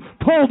name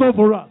called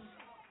over us.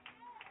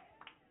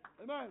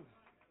 Amen.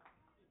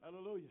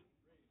 Hallelujah.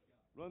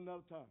 Running out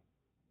of time.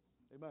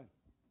 Amen.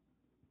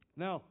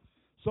 Now,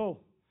 so,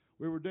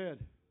 we were dead.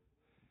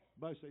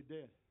 Everybody say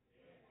dead.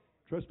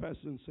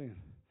 Trespasses and sin.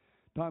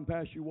 Time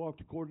past you walked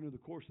according to the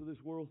course of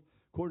this world,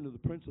 according to the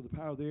prince of the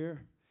power of the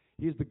air.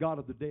 He is the God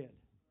of the dead.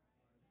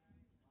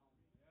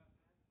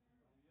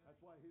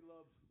 That's why he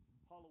loves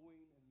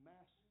Halloween and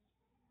masks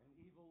and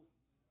evil.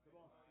 Come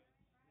on.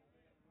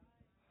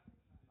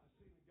 I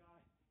seen a guy,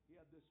 he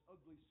had this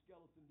ugly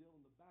skeleton deal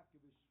in the back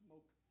of his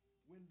smoke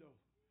window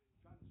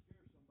trying to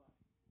scare somebody.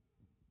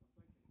 I'm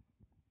thinking,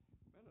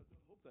 man, I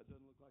hope that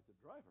doesn't look like the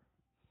driver.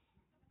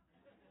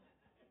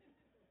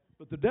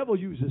 But the devil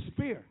uses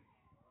fear.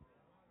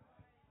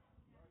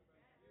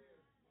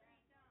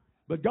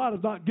 But God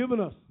has not given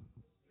us.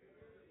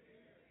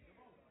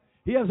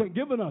 He hasn't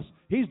given us.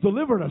 He's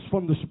delivered us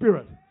from the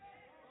spirit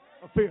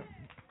of fear.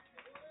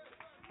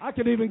 I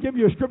can even give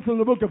you a scripture in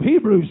the book of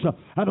Hebrews,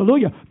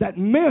 hallelujah, that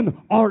men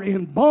are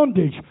in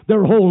bondage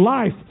their whole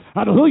life,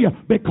 hallelujah,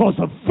 because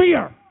of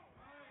fear.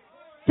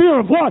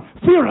 Fear of what?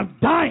 Fear of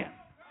dying.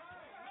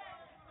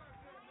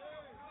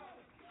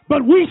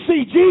 But we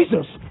see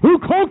Jesus who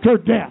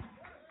conquered death.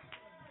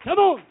 Come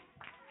on.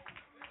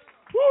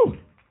 Woo.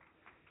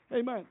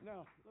 Amen.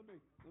 Now,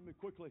 let me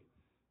quickly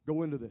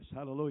go into this.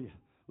 Hallelujah.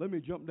 Let me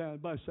jump down.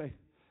 Everybody say,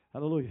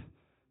 hallelujah.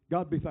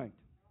 God be thanked.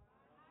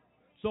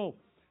 So,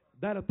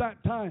 that at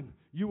that time,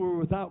 you were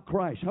without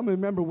Christ. How many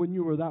remember when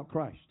you were without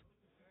Christ?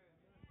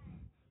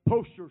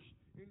 Posters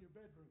in your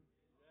bedroom.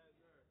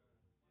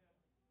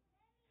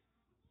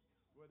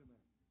 Wait a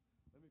minute.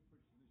 Let me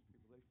preach to these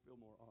people. They feel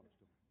more honest.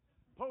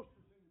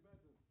 Posters in your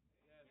bedroom.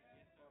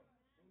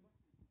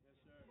 Yes,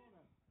 sir.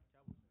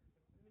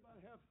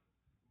 Anybody have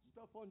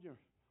stuff on your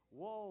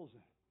walls?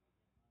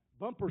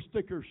 Bumper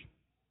stickers. You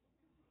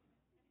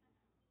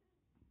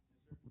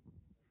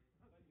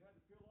had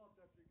to peel off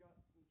after you got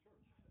to church.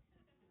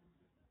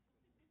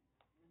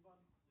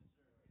 Anybody?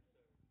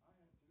 I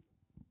had to.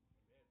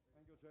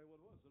 I ain't gonna tell you what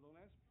it was, so don't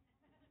ask me.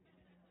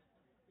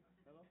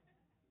 Hello?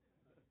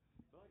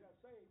 Well, I got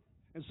saved,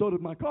 and so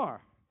did my car.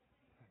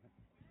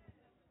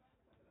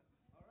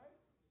 All right?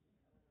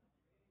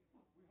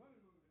 We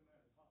honeymooned in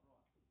that hot rock.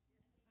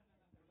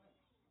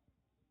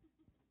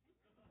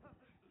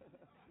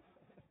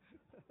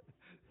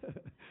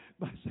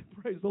 I said,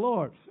 praise the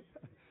Lord.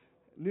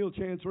 Neil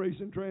Chance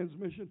Racing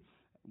transmission.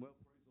 Well,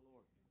 praise the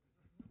Lord.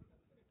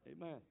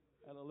 Amen.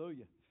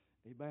 Hallelujah.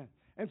 Amen.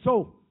 And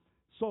so,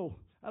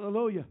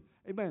 hallelujah.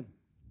 Amen.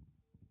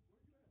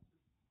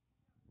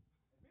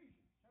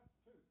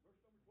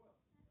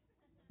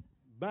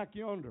 Back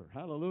yonder.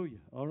 Hallelujah.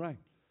 All right.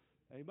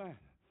 Amen.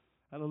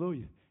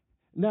 Hallelujah.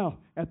 Now,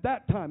 at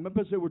that time,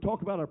 remember we're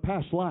talking about our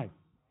past life.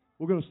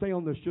 We're going to stay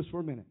on this just for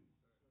a minute.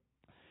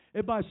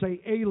 Everybody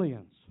say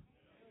aliens.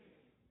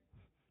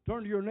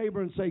 Turn to your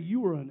neighbor and say, you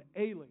were an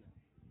alien.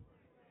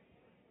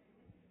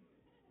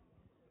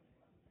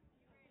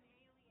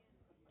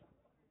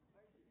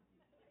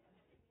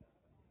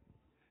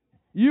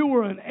 You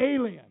were an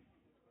alien.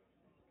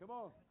 Come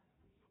on.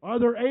 Are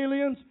there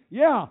aliens?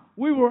 Yeah,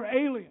 we were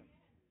aliens.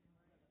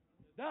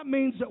 That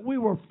means that we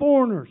were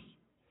foreigners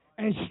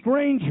and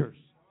strangers.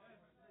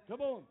 Come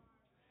on.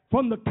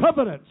 From the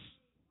covenants.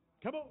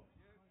 Come on.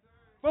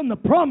 From the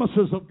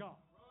promises of God.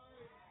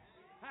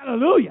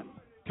 Hallelujah.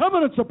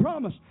 Covenants of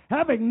promise,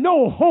 having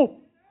no hope.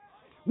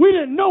 We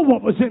didn't know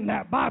what was in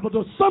that Bible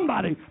till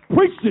somebody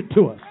preached it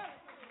to us.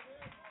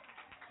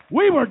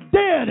 We were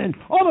dead, and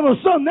all of a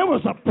sudden there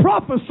was a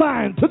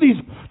prophesying to these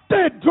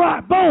dead,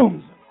 dry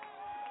bones.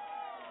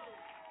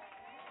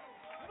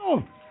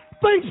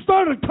 things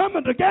started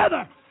coming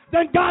together.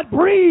 Then God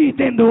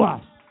breathed into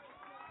us.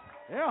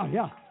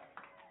 Yeah.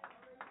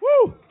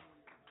 Woo!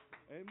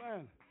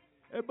 Amen.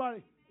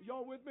 Everybody,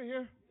 y'all with me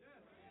here?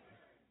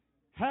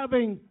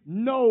 Having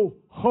no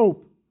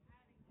hope.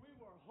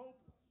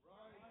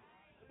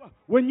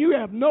 When you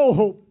have no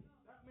hope,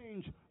 that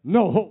means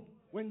no hope.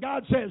 When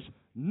God says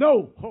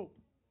no hope,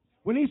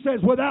 when He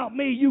says without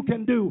me you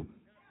can do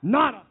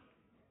nada.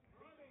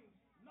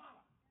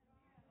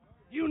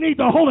 You need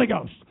the Holy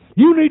Ghost.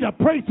 You need to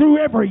pray through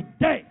every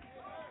day.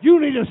 You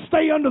need to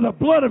stay under the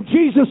blood of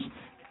Jesus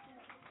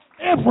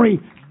every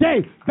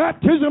day.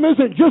 Baptism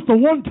isn't just a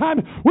one-time.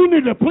 We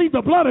need to plead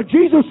the blood of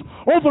Jesus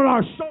over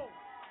our soul.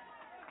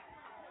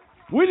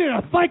 We need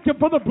to thank Him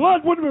for the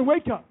blood when we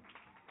wake up.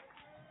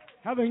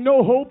 Having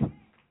no hope.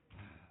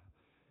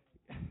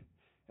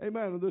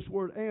 Amen. This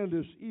word "and"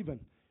 is even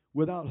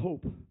without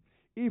hope.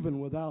 Even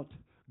without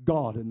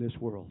God in this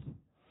world.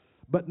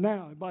 But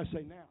now, everybody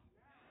say now.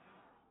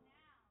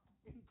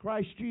 In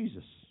Christ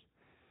Jesus.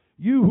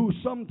 You who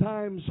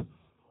sometimes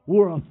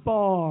were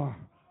afar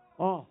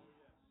off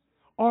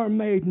are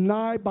made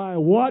nigh by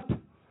what?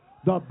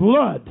 The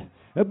blood.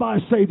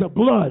 Everybody say the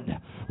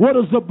blood. What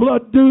does the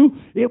blood do?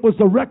 It was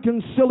the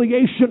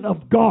reconciliation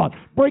of God,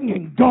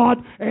 bringing God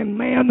and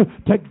man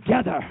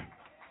together.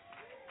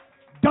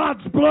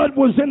 God's blood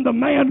was in the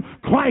man,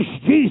 Christ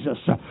Jesus.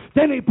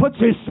 Then He puts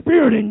His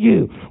Spirit in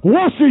you,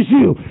 washes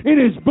you in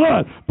His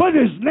blood, put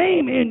His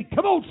name in.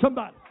 Come on,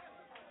 somebody.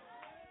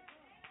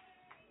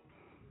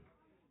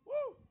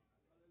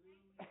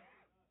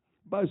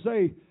 But I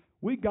say,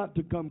 we got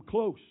to come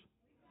close.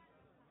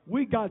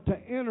 We got to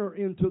enter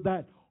into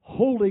that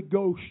Holy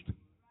Ghost.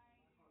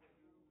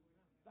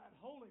 That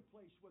holy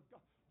place with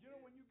God. You know,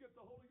 when you get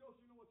the Holy Ghost,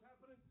 you know what's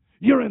happening?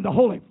 You're in the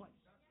holy place.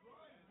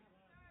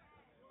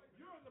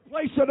 You're in the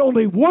place that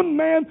only one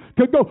man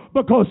could go,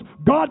 because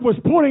God was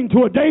pointing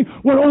to a day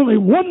where only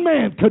one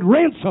man could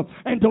ransom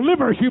and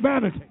deliver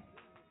humanity.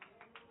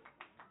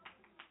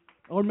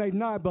 Or made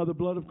nigh by the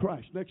blood of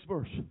Christ. Next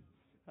verse.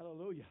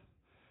 Hallelujah.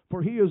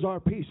 For He is our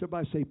peace.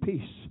 Everybody say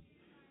peace.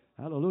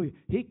 Hallelujah.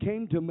 He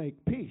came to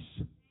make peace.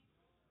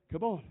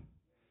 Come on.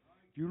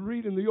 If you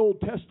read in the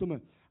Old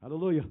Testament,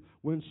 hallelujah,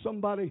 when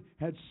somebody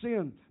had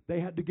sinned, they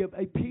had to give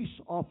a peace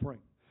offering,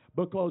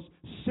 because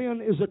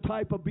sin is a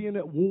type of being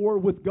at war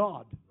with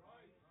God.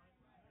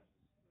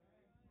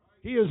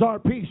 He is our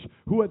peace,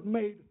 who hath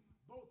made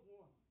both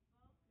one.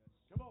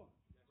 Come on.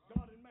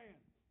 God and man,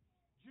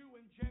 Jew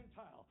and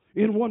Gentile,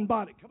 in one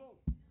body. Come on.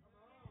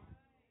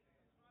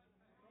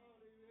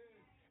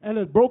 And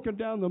had broken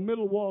down the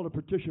middle wall of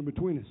partition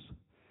between us,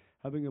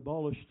 having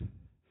abolished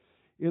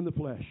in the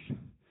flesh.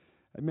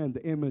 Amen.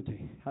 The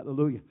enmity.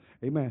 Hallelujah.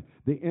 Amen.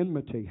 The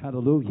enmity.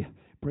 Hallelujah.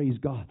 Praise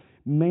God.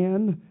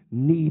 Man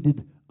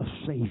needed a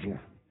Savior.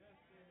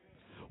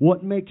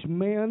 What makes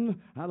man,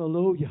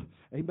 hallelujah,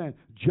 amen,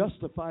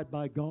 justified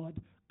by God,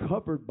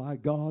 covered by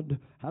God,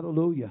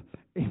 hallelujah,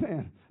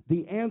 amen.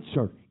 The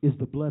answer is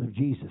the blood of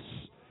Jesus.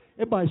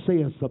 Everybody say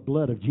it's the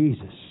blood of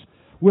Jesus.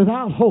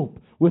 Without hope,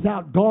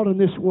 without God in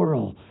this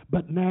world,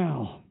 but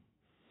now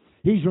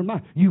He's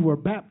reminded you were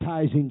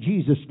baptized in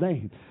Jesus'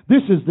 name.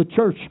 This is the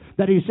church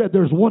that He said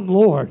there's one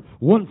Lord,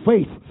 one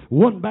faith,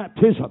 one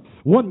baptism,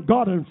 one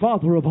God and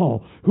Father of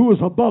all, who is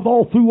above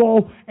all, through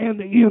all, and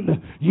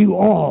in you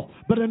all.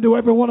 But unto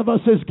every one of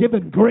us is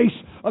given grace.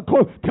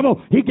 Come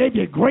on, He gave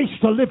you grace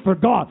to live for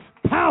God.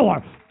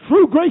 Power.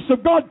 True grace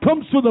of God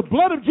comes through the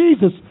blood of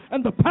Jesus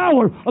and the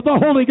power of the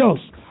Holy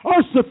Ghost.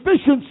 Our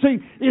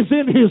sufficiency is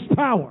in His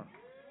power.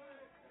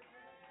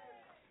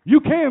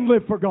 You can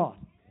live for God.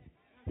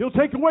 He'll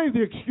take away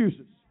the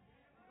excuses.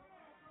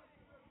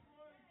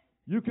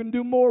 You can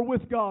do more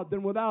with God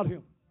than without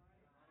Him.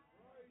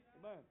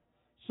 Amen.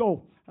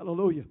 So,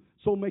 hallelujah.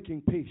 So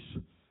making peace.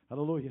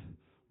 Hallelujah. I'm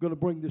going to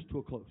bring this to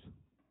a close.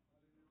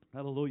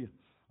 Hallelujah.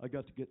 I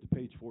got to get to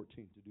page 14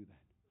 to do that.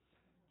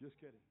 Just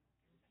kidding.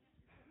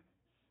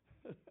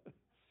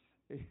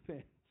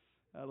 Amen.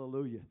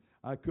 Hallelujah.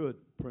 I could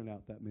print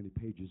out that many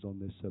pages on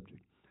this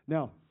subject.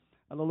 Now,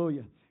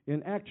 hallelujah.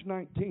 In Acts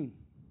 19,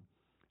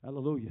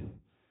 hallelujah.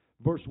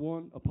 Verse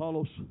 1,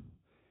 Apollos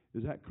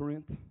is at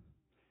Corinth.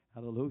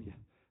 Hallelujah.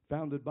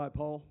 Founded by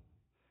Paul.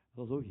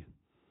 Hallelujah.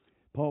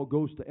 Paul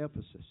goes to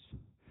Ephesus,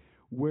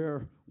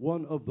 where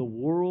one of the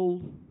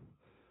worldwide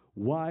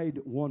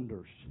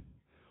wonders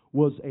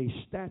was a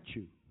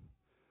statue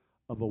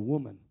of a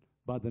woman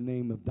by the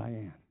name of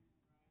Diane.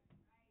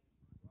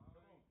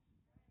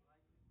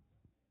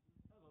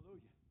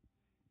 Hallelujah.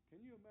 Can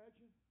you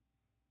imagine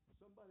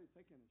somebody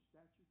thinking a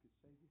statue could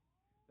save you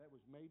that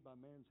was made by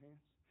man's hands?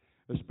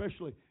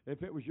 Especially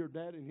if it was your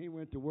dad and he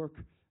went to work,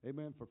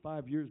 amen, for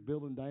 5 years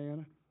building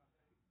Diana.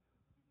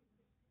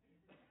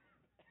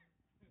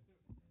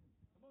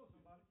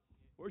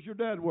 Where's your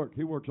dad work?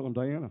 He works on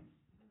Diana.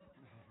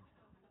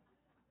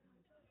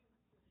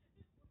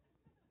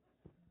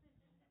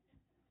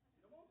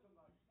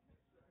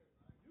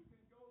 You can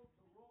go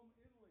to Rome,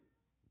 Italy,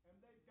 and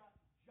they've got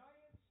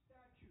giant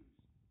statues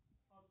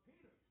of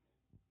Peter,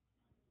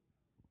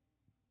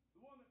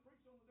 the one that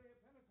preached on the day of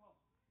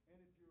Pentecost.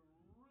 And if you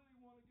really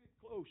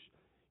Ghost,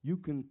 you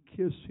can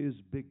kiss his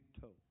big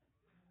toe.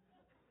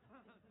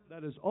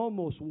 That is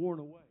almost worn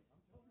away.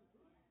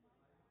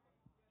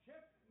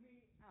 Check me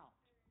out.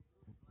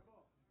 Come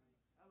on.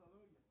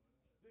 Hallelujah.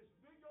 This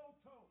big old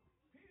toe.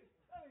 Peter,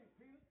 that ain't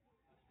Peter.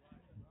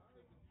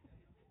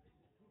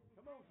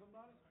 Come on,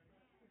 somebody.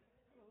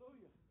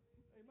 Hallelujah.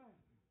 Amen.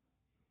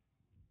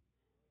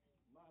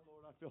 My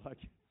Lord, I feel like.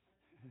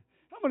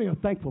 How many are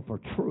thankful for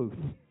truth?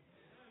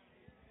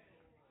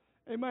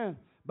 Amen.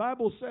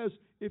 Bible says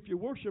if you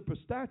worship a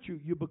statue,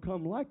 you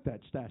become like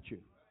that statue.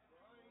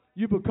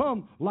 You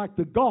become like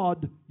the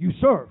God you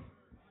serve.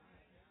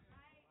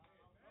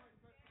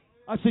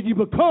 I said you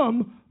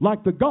become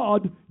like the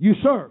God you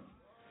serve.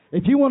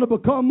 If you want to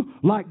become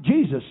like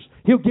Jesus,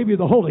 He'll give you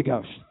the Holy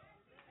Ghost.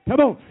 Come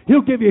on.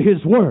 He'll give you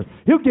His Word.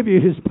 He'll give you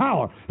His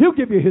power. He'll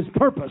give you His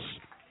purpose.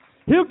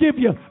 He'll give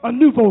you a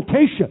new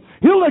vocation.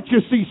 He'll let you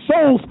see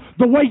souls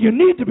the way you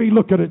need to be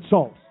looking at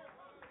souls.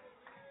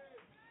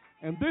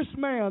 And this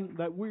man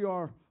that we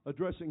are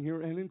addressing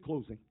here, and in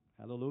closing,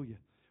 hallelujah,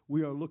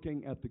 we are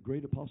looking at the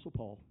great Apostle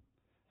Paul,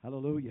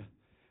 hallelujah,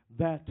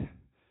 that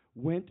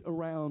went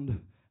around,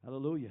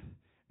 hallelujah,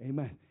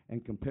 amen,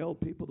 and compelled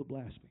people to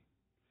blaspheme,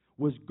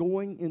 was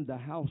going into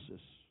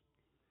houses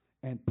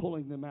and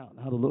pulling them out,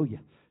 hallelujah,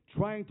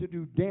 trying to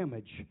do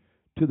damage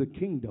to the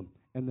kingdom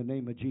and the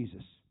name of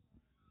Jesus.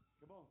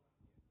 Come on.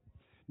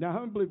 Now, how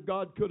many believe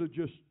God could have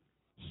just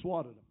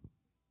swatted them?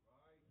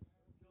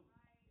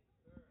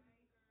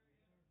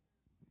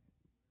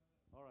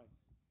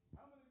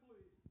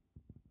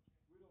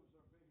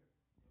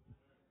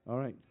 All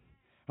right.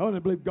 How many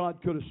believe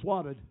God could have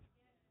swatted?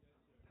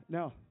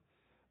 Now,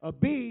 a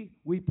bee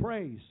we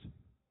praise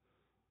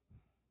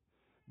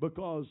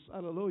because,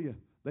 hallelujah,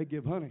 they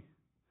give honey.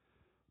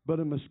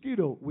 But a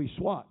mosquito we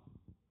swat.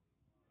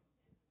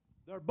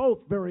 They're both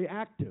very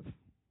active.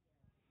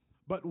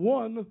 But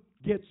one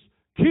gets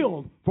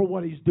killed for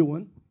what he's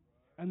doing,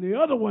 and the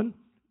other one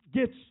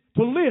gets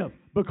to live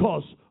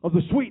because of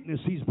the sweetness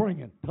he's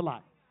bringing to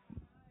life.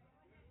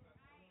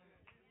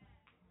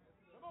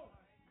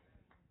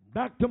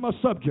 Back to my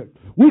subject.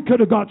 We could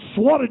have got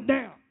swatted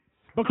down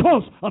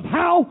because of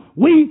how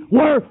we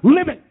were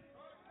living.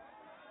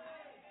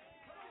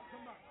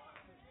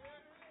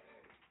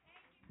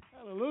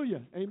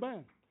 Hallelujah.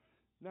 Amen.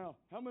 Now,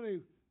 how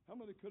many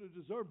could have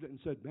deserved it and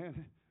said,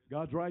 man,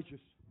 God's righteous?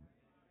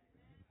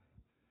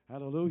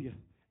 Hallelujah.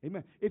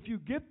 Amen. If you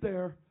get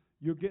there,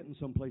 you're getting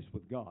someplace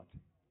with God.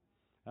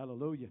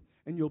 Hallelujah.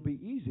 And you'll be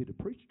easy to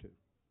preach to.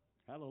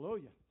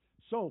 Hallelujah.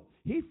 So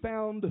he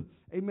found,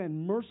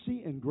 amen,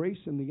 mercy and grace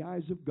in the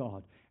eyes of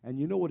God. And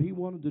you know what he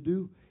wanted to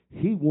do?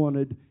 He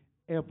wanted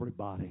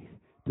everybody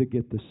to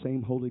get the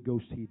same Holy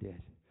Ghost he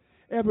did.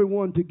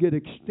 Everyone to get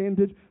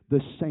extended the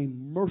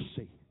same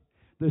mercy,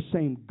 the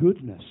same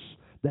goodness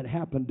that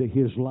happened to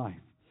his life.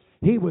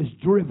 He was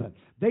driven.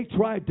 They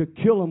tried to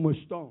kill him with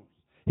stones.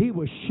 He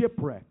was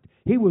shipwrecked.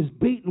 He was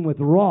beaten with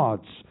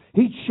rods.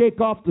 He'd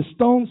shake off the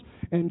stones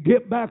and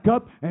get back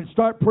up and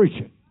start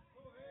preaching.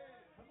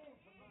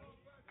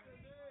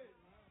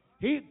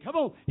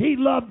 He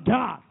loved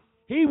God.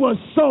 He was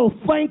so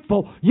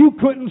thankful you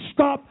couldn't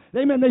stop.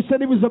 Amen. They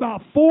said he was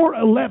about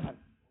 4'11". Bigger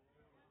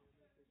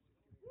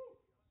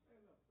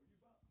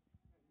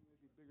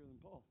than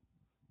Paul.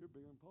 You're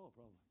bigger than Paul,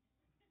 probably.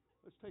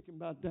 Let's take him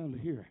about down to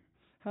here.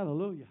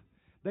 Hallelujah.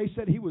 They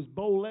said he was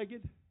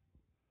bow-legged,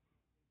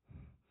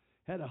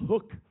 had a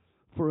hook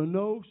for a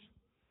nose.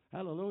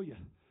 Hallelujah.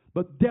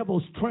 But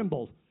devils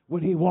trembled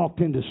when he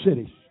walked into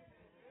cities.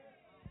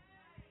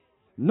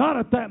 Not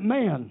at that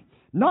man.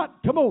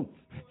 Come on.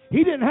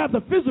 He didn't have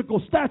the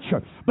physical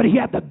stature, but he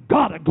had the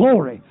God of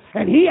glory.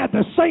 And he had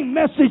the same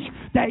message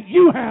that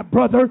you have,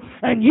 brother,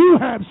 and you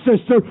have,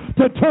 sister,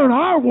 to turn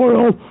our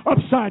world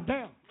upside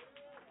down.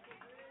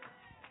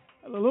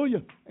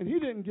 Hallelujah. And he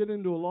didn't get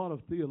into a lot of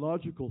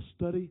theological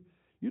study.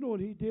 You know what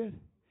he did?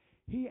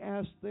 He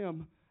asked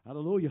them,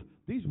 hallelujah,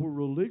 these were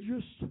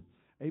religious,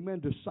 amen,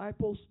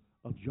 disciples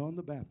of John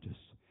the Baptist.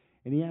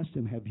 And he asked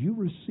them, have you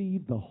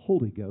received the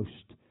Holy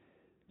Ghost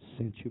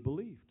since you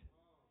believed?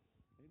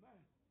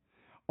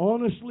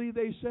 Honestly,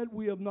 they said,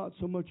 we have not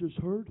so much as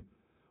heard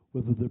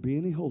whether there be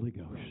any Holy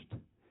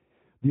Ghost.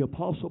 The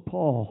Apostle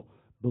Paul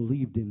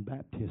believed in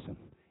baptism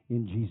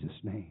in Jesus'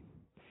 name.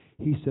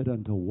 He said,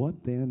 unto what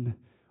then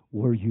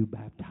were you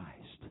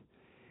baptized?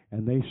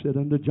 And they said,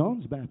 unto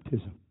John's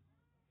baptism.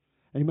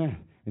 Amen.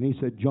 And he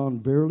said,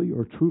 John verily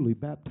or truly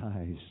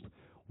baptized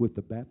with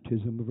the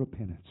baptism of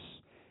repentance,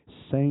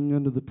 saying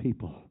unto the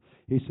people,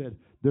 he said,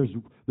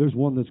 there's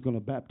one that's going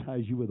to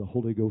baptize you with the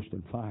Holy Ghost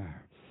and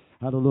fire.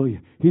 Hallelujah.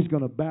 He's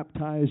going to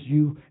baptize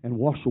you and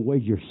wash away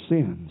your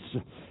sins.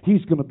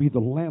 He's going to be the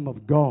Lamb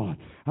of God.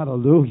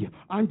 Hallelujah.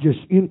 I'm just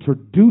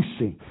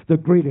introducing the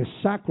greatest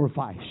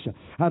sacrifice,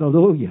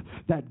 hallelujah,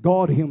 that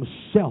God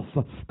Himself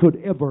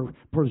could ever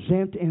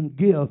present and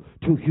give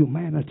to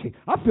humanity.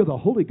 I feel the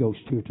Holy Ghost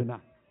here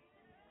tonight.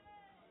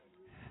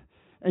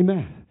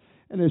 Amen.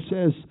 And it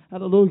says,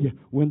 hallelujah,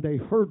 when they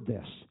heard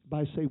this,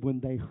 when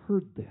they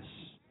heard this,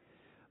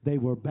 they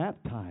were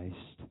baptized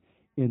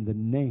in the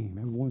name.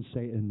 Everyone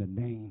say in the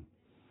name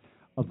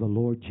of the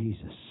Lord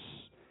Jesus.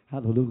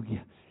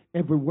 Hallelujah.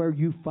 Everywhere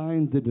you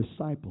find the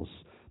disciples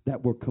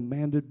that were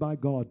commanded by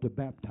God to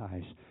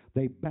baptize,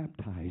 they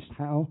baptized.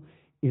 How?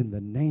 In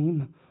the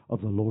name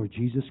of the Lord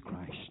Jesus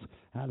Christ.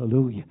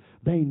 Hallelujah.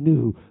 They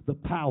knew the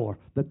power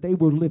that they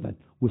were living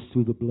was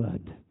through the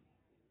blood.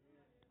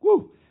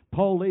 Woo!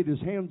 Paul laid his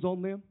hands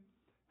on them.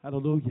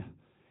 Hallelujah.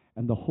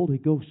 And the Holy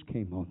Ghost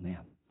came on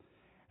them.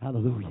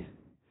 Hallelujah.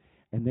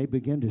 And they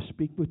began to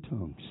speak with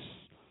tongues.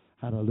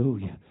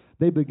 Hallelujah.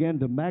 They began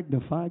to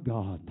magnify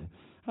God.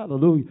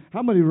 Hallelujah.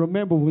 How many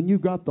remember when you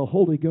got the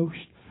Holy Ghost?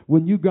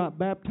 When you got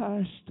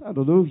baptized?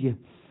 Hallelujah.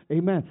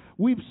 Amen.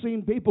 We've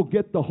seen people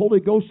get the Holy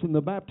Ghost in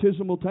the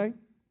baptismal tank.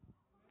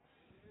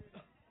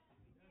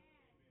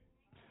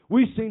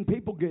 We've seen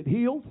people get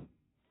healed.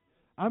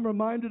 I'm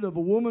reminded of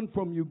a woman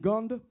from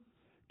Uganda,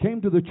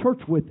 came to the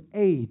church with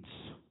AIDS.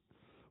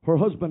 Her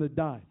husband had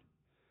died.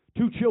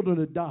 2 children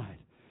had died.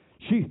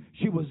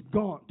 She was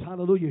gaunt.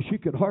 Hallelujah. She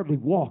could hardly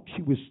walk.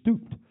 She was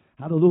stooped.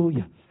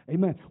 Hallelujah.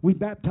 Amen. We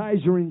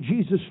baptized her in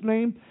Jesus'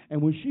 name,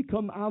 and when she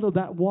come out of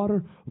that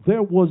water,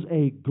 there was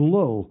a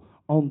glow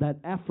on that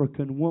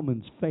African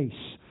woman's face.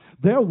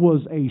 There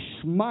was a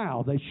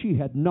smile that she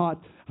had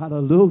not,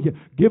 hallelujah,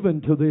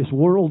 given to this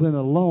world in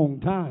a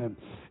long time.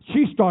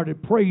 She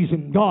started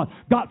praising God,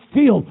 got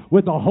filled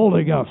with the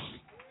Holy Ghost.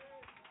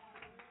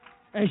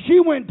 And she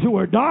went to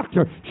her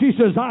doctor. She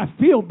says, I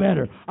feel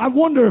better. I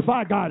wonder if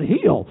I got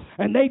healed.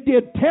 And they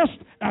did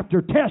test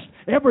after test.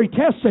 Every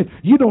test said,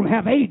 you don't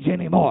have AIDS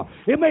anymore.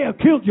 It may have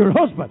killed your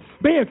husband,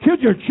 may have killed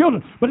your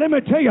children. But let me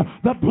tell you,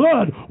 the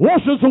blood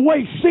washes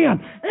away sin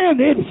and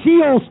it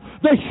heals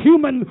the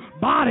human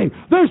body.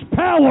 There's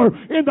power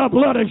in the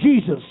blood of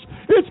Jesus.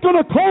 It's going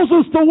to cause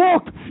us to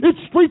walk in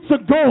streets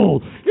of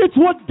gold. It's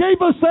what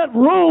gave us that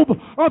robe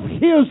of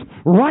His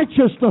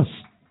righteousness.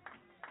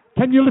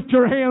 Can you lift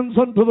your hands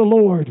unto the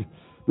Lord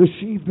this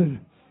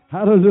evening?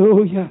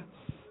 Hallelujah.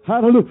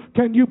 Hallelujah.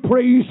 Can you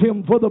praise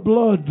Him for the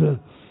blood?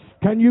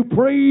 Can you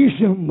praise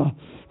Him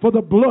for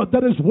the blood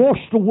that has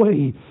washed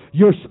away?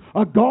 You're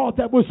a God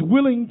that was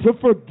willing to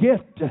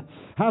forget.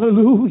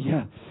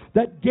 Hallelujah.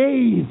 That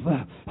gave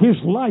His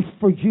life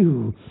for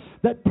you.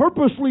 That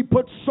purposely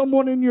put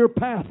someone in your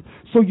path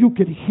so you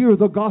could hear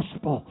the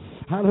gospel.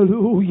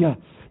 Hallelujah.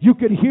 You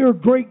could hear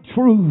great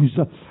truths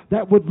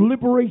that would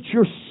liberate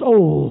your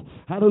soul.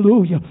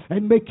 Hallelujah.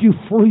 And make you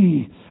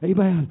free.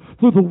 Amen.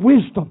 Through the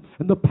wisdom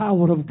and the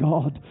power of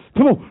God.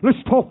 Come on, let's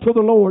talk to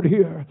the Lord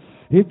here.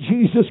 In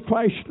Jesus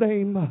Christ's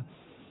name.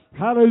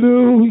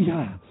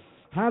 Hallelujah.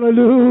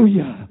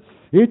 Hallelujah.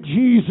 In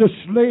Jesus'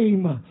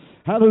 name.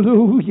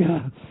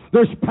 Hallelujah.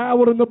 There's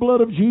power in the blood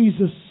of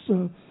Jesus.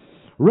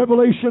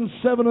 Revelation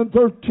 7 and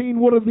 13.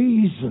 What are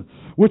these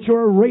which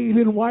are arrayed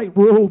in white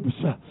robes?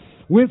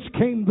 Whence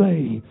came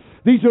they?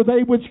 These are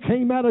they which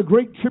came out of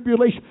great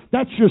tribulation.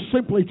 That's just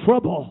simply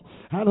trouble.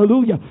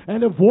 Hallelujah.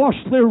 And have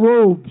washed their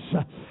robes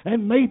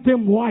and made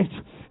them white.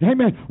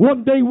 Amen.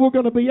 One day we're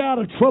going to be out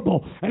of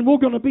trouble and we're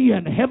going to be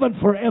in heaven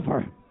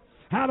forever.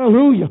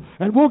 Hallelujah.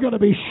 And we're going to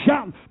be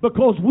shouting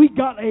because we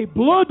got a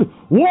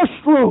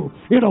blood-washed robe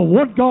in a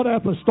one God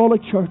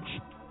apostolic church.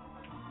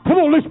 Come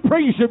on, let's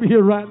praise Him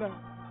here right now.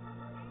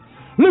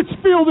 Let's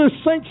fill this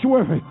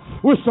sanctuary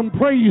with some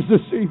praise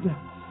this evening.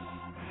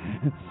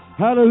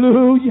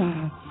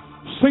 Hallelujah.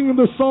 Singing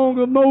the song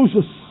of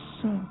Moses.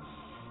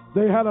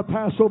 They had a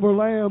Passover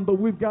lamb, but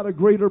we've got a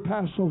greater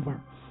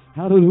Passover.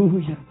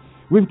 Hallelujah.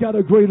 We've got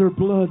a greater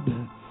blood.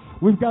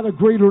 We've got a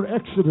greater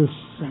Exodus.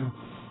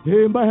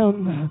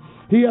 Amen.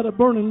 He had a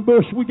burning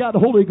bush. We got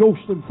Holy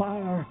Ghost and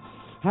fire.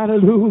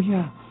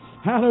 Hallelujah.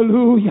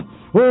 Hallelujah.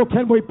 Oh,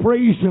 can we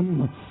praise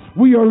Him?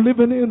 We are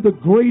living in the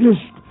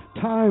greatest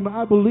time,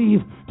 I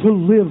believe, to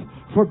live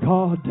for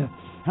God.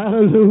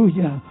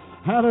 Hallelujah.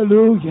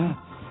 Hallelujah.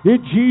 In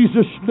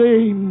Jesus'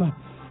 name.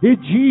 In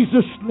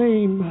Jesus'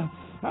 name.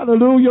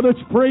 Hallelujah.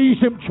 Let's praise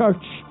Him,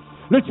 church.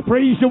 Let's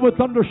praise Him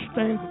with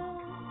understanding.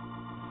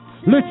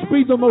 Let's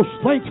be the most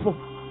thankful.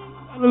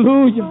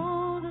 Hallelujah.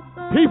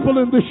 People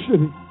in this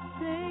city.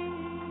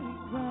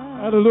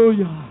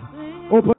 Hallelujah. Open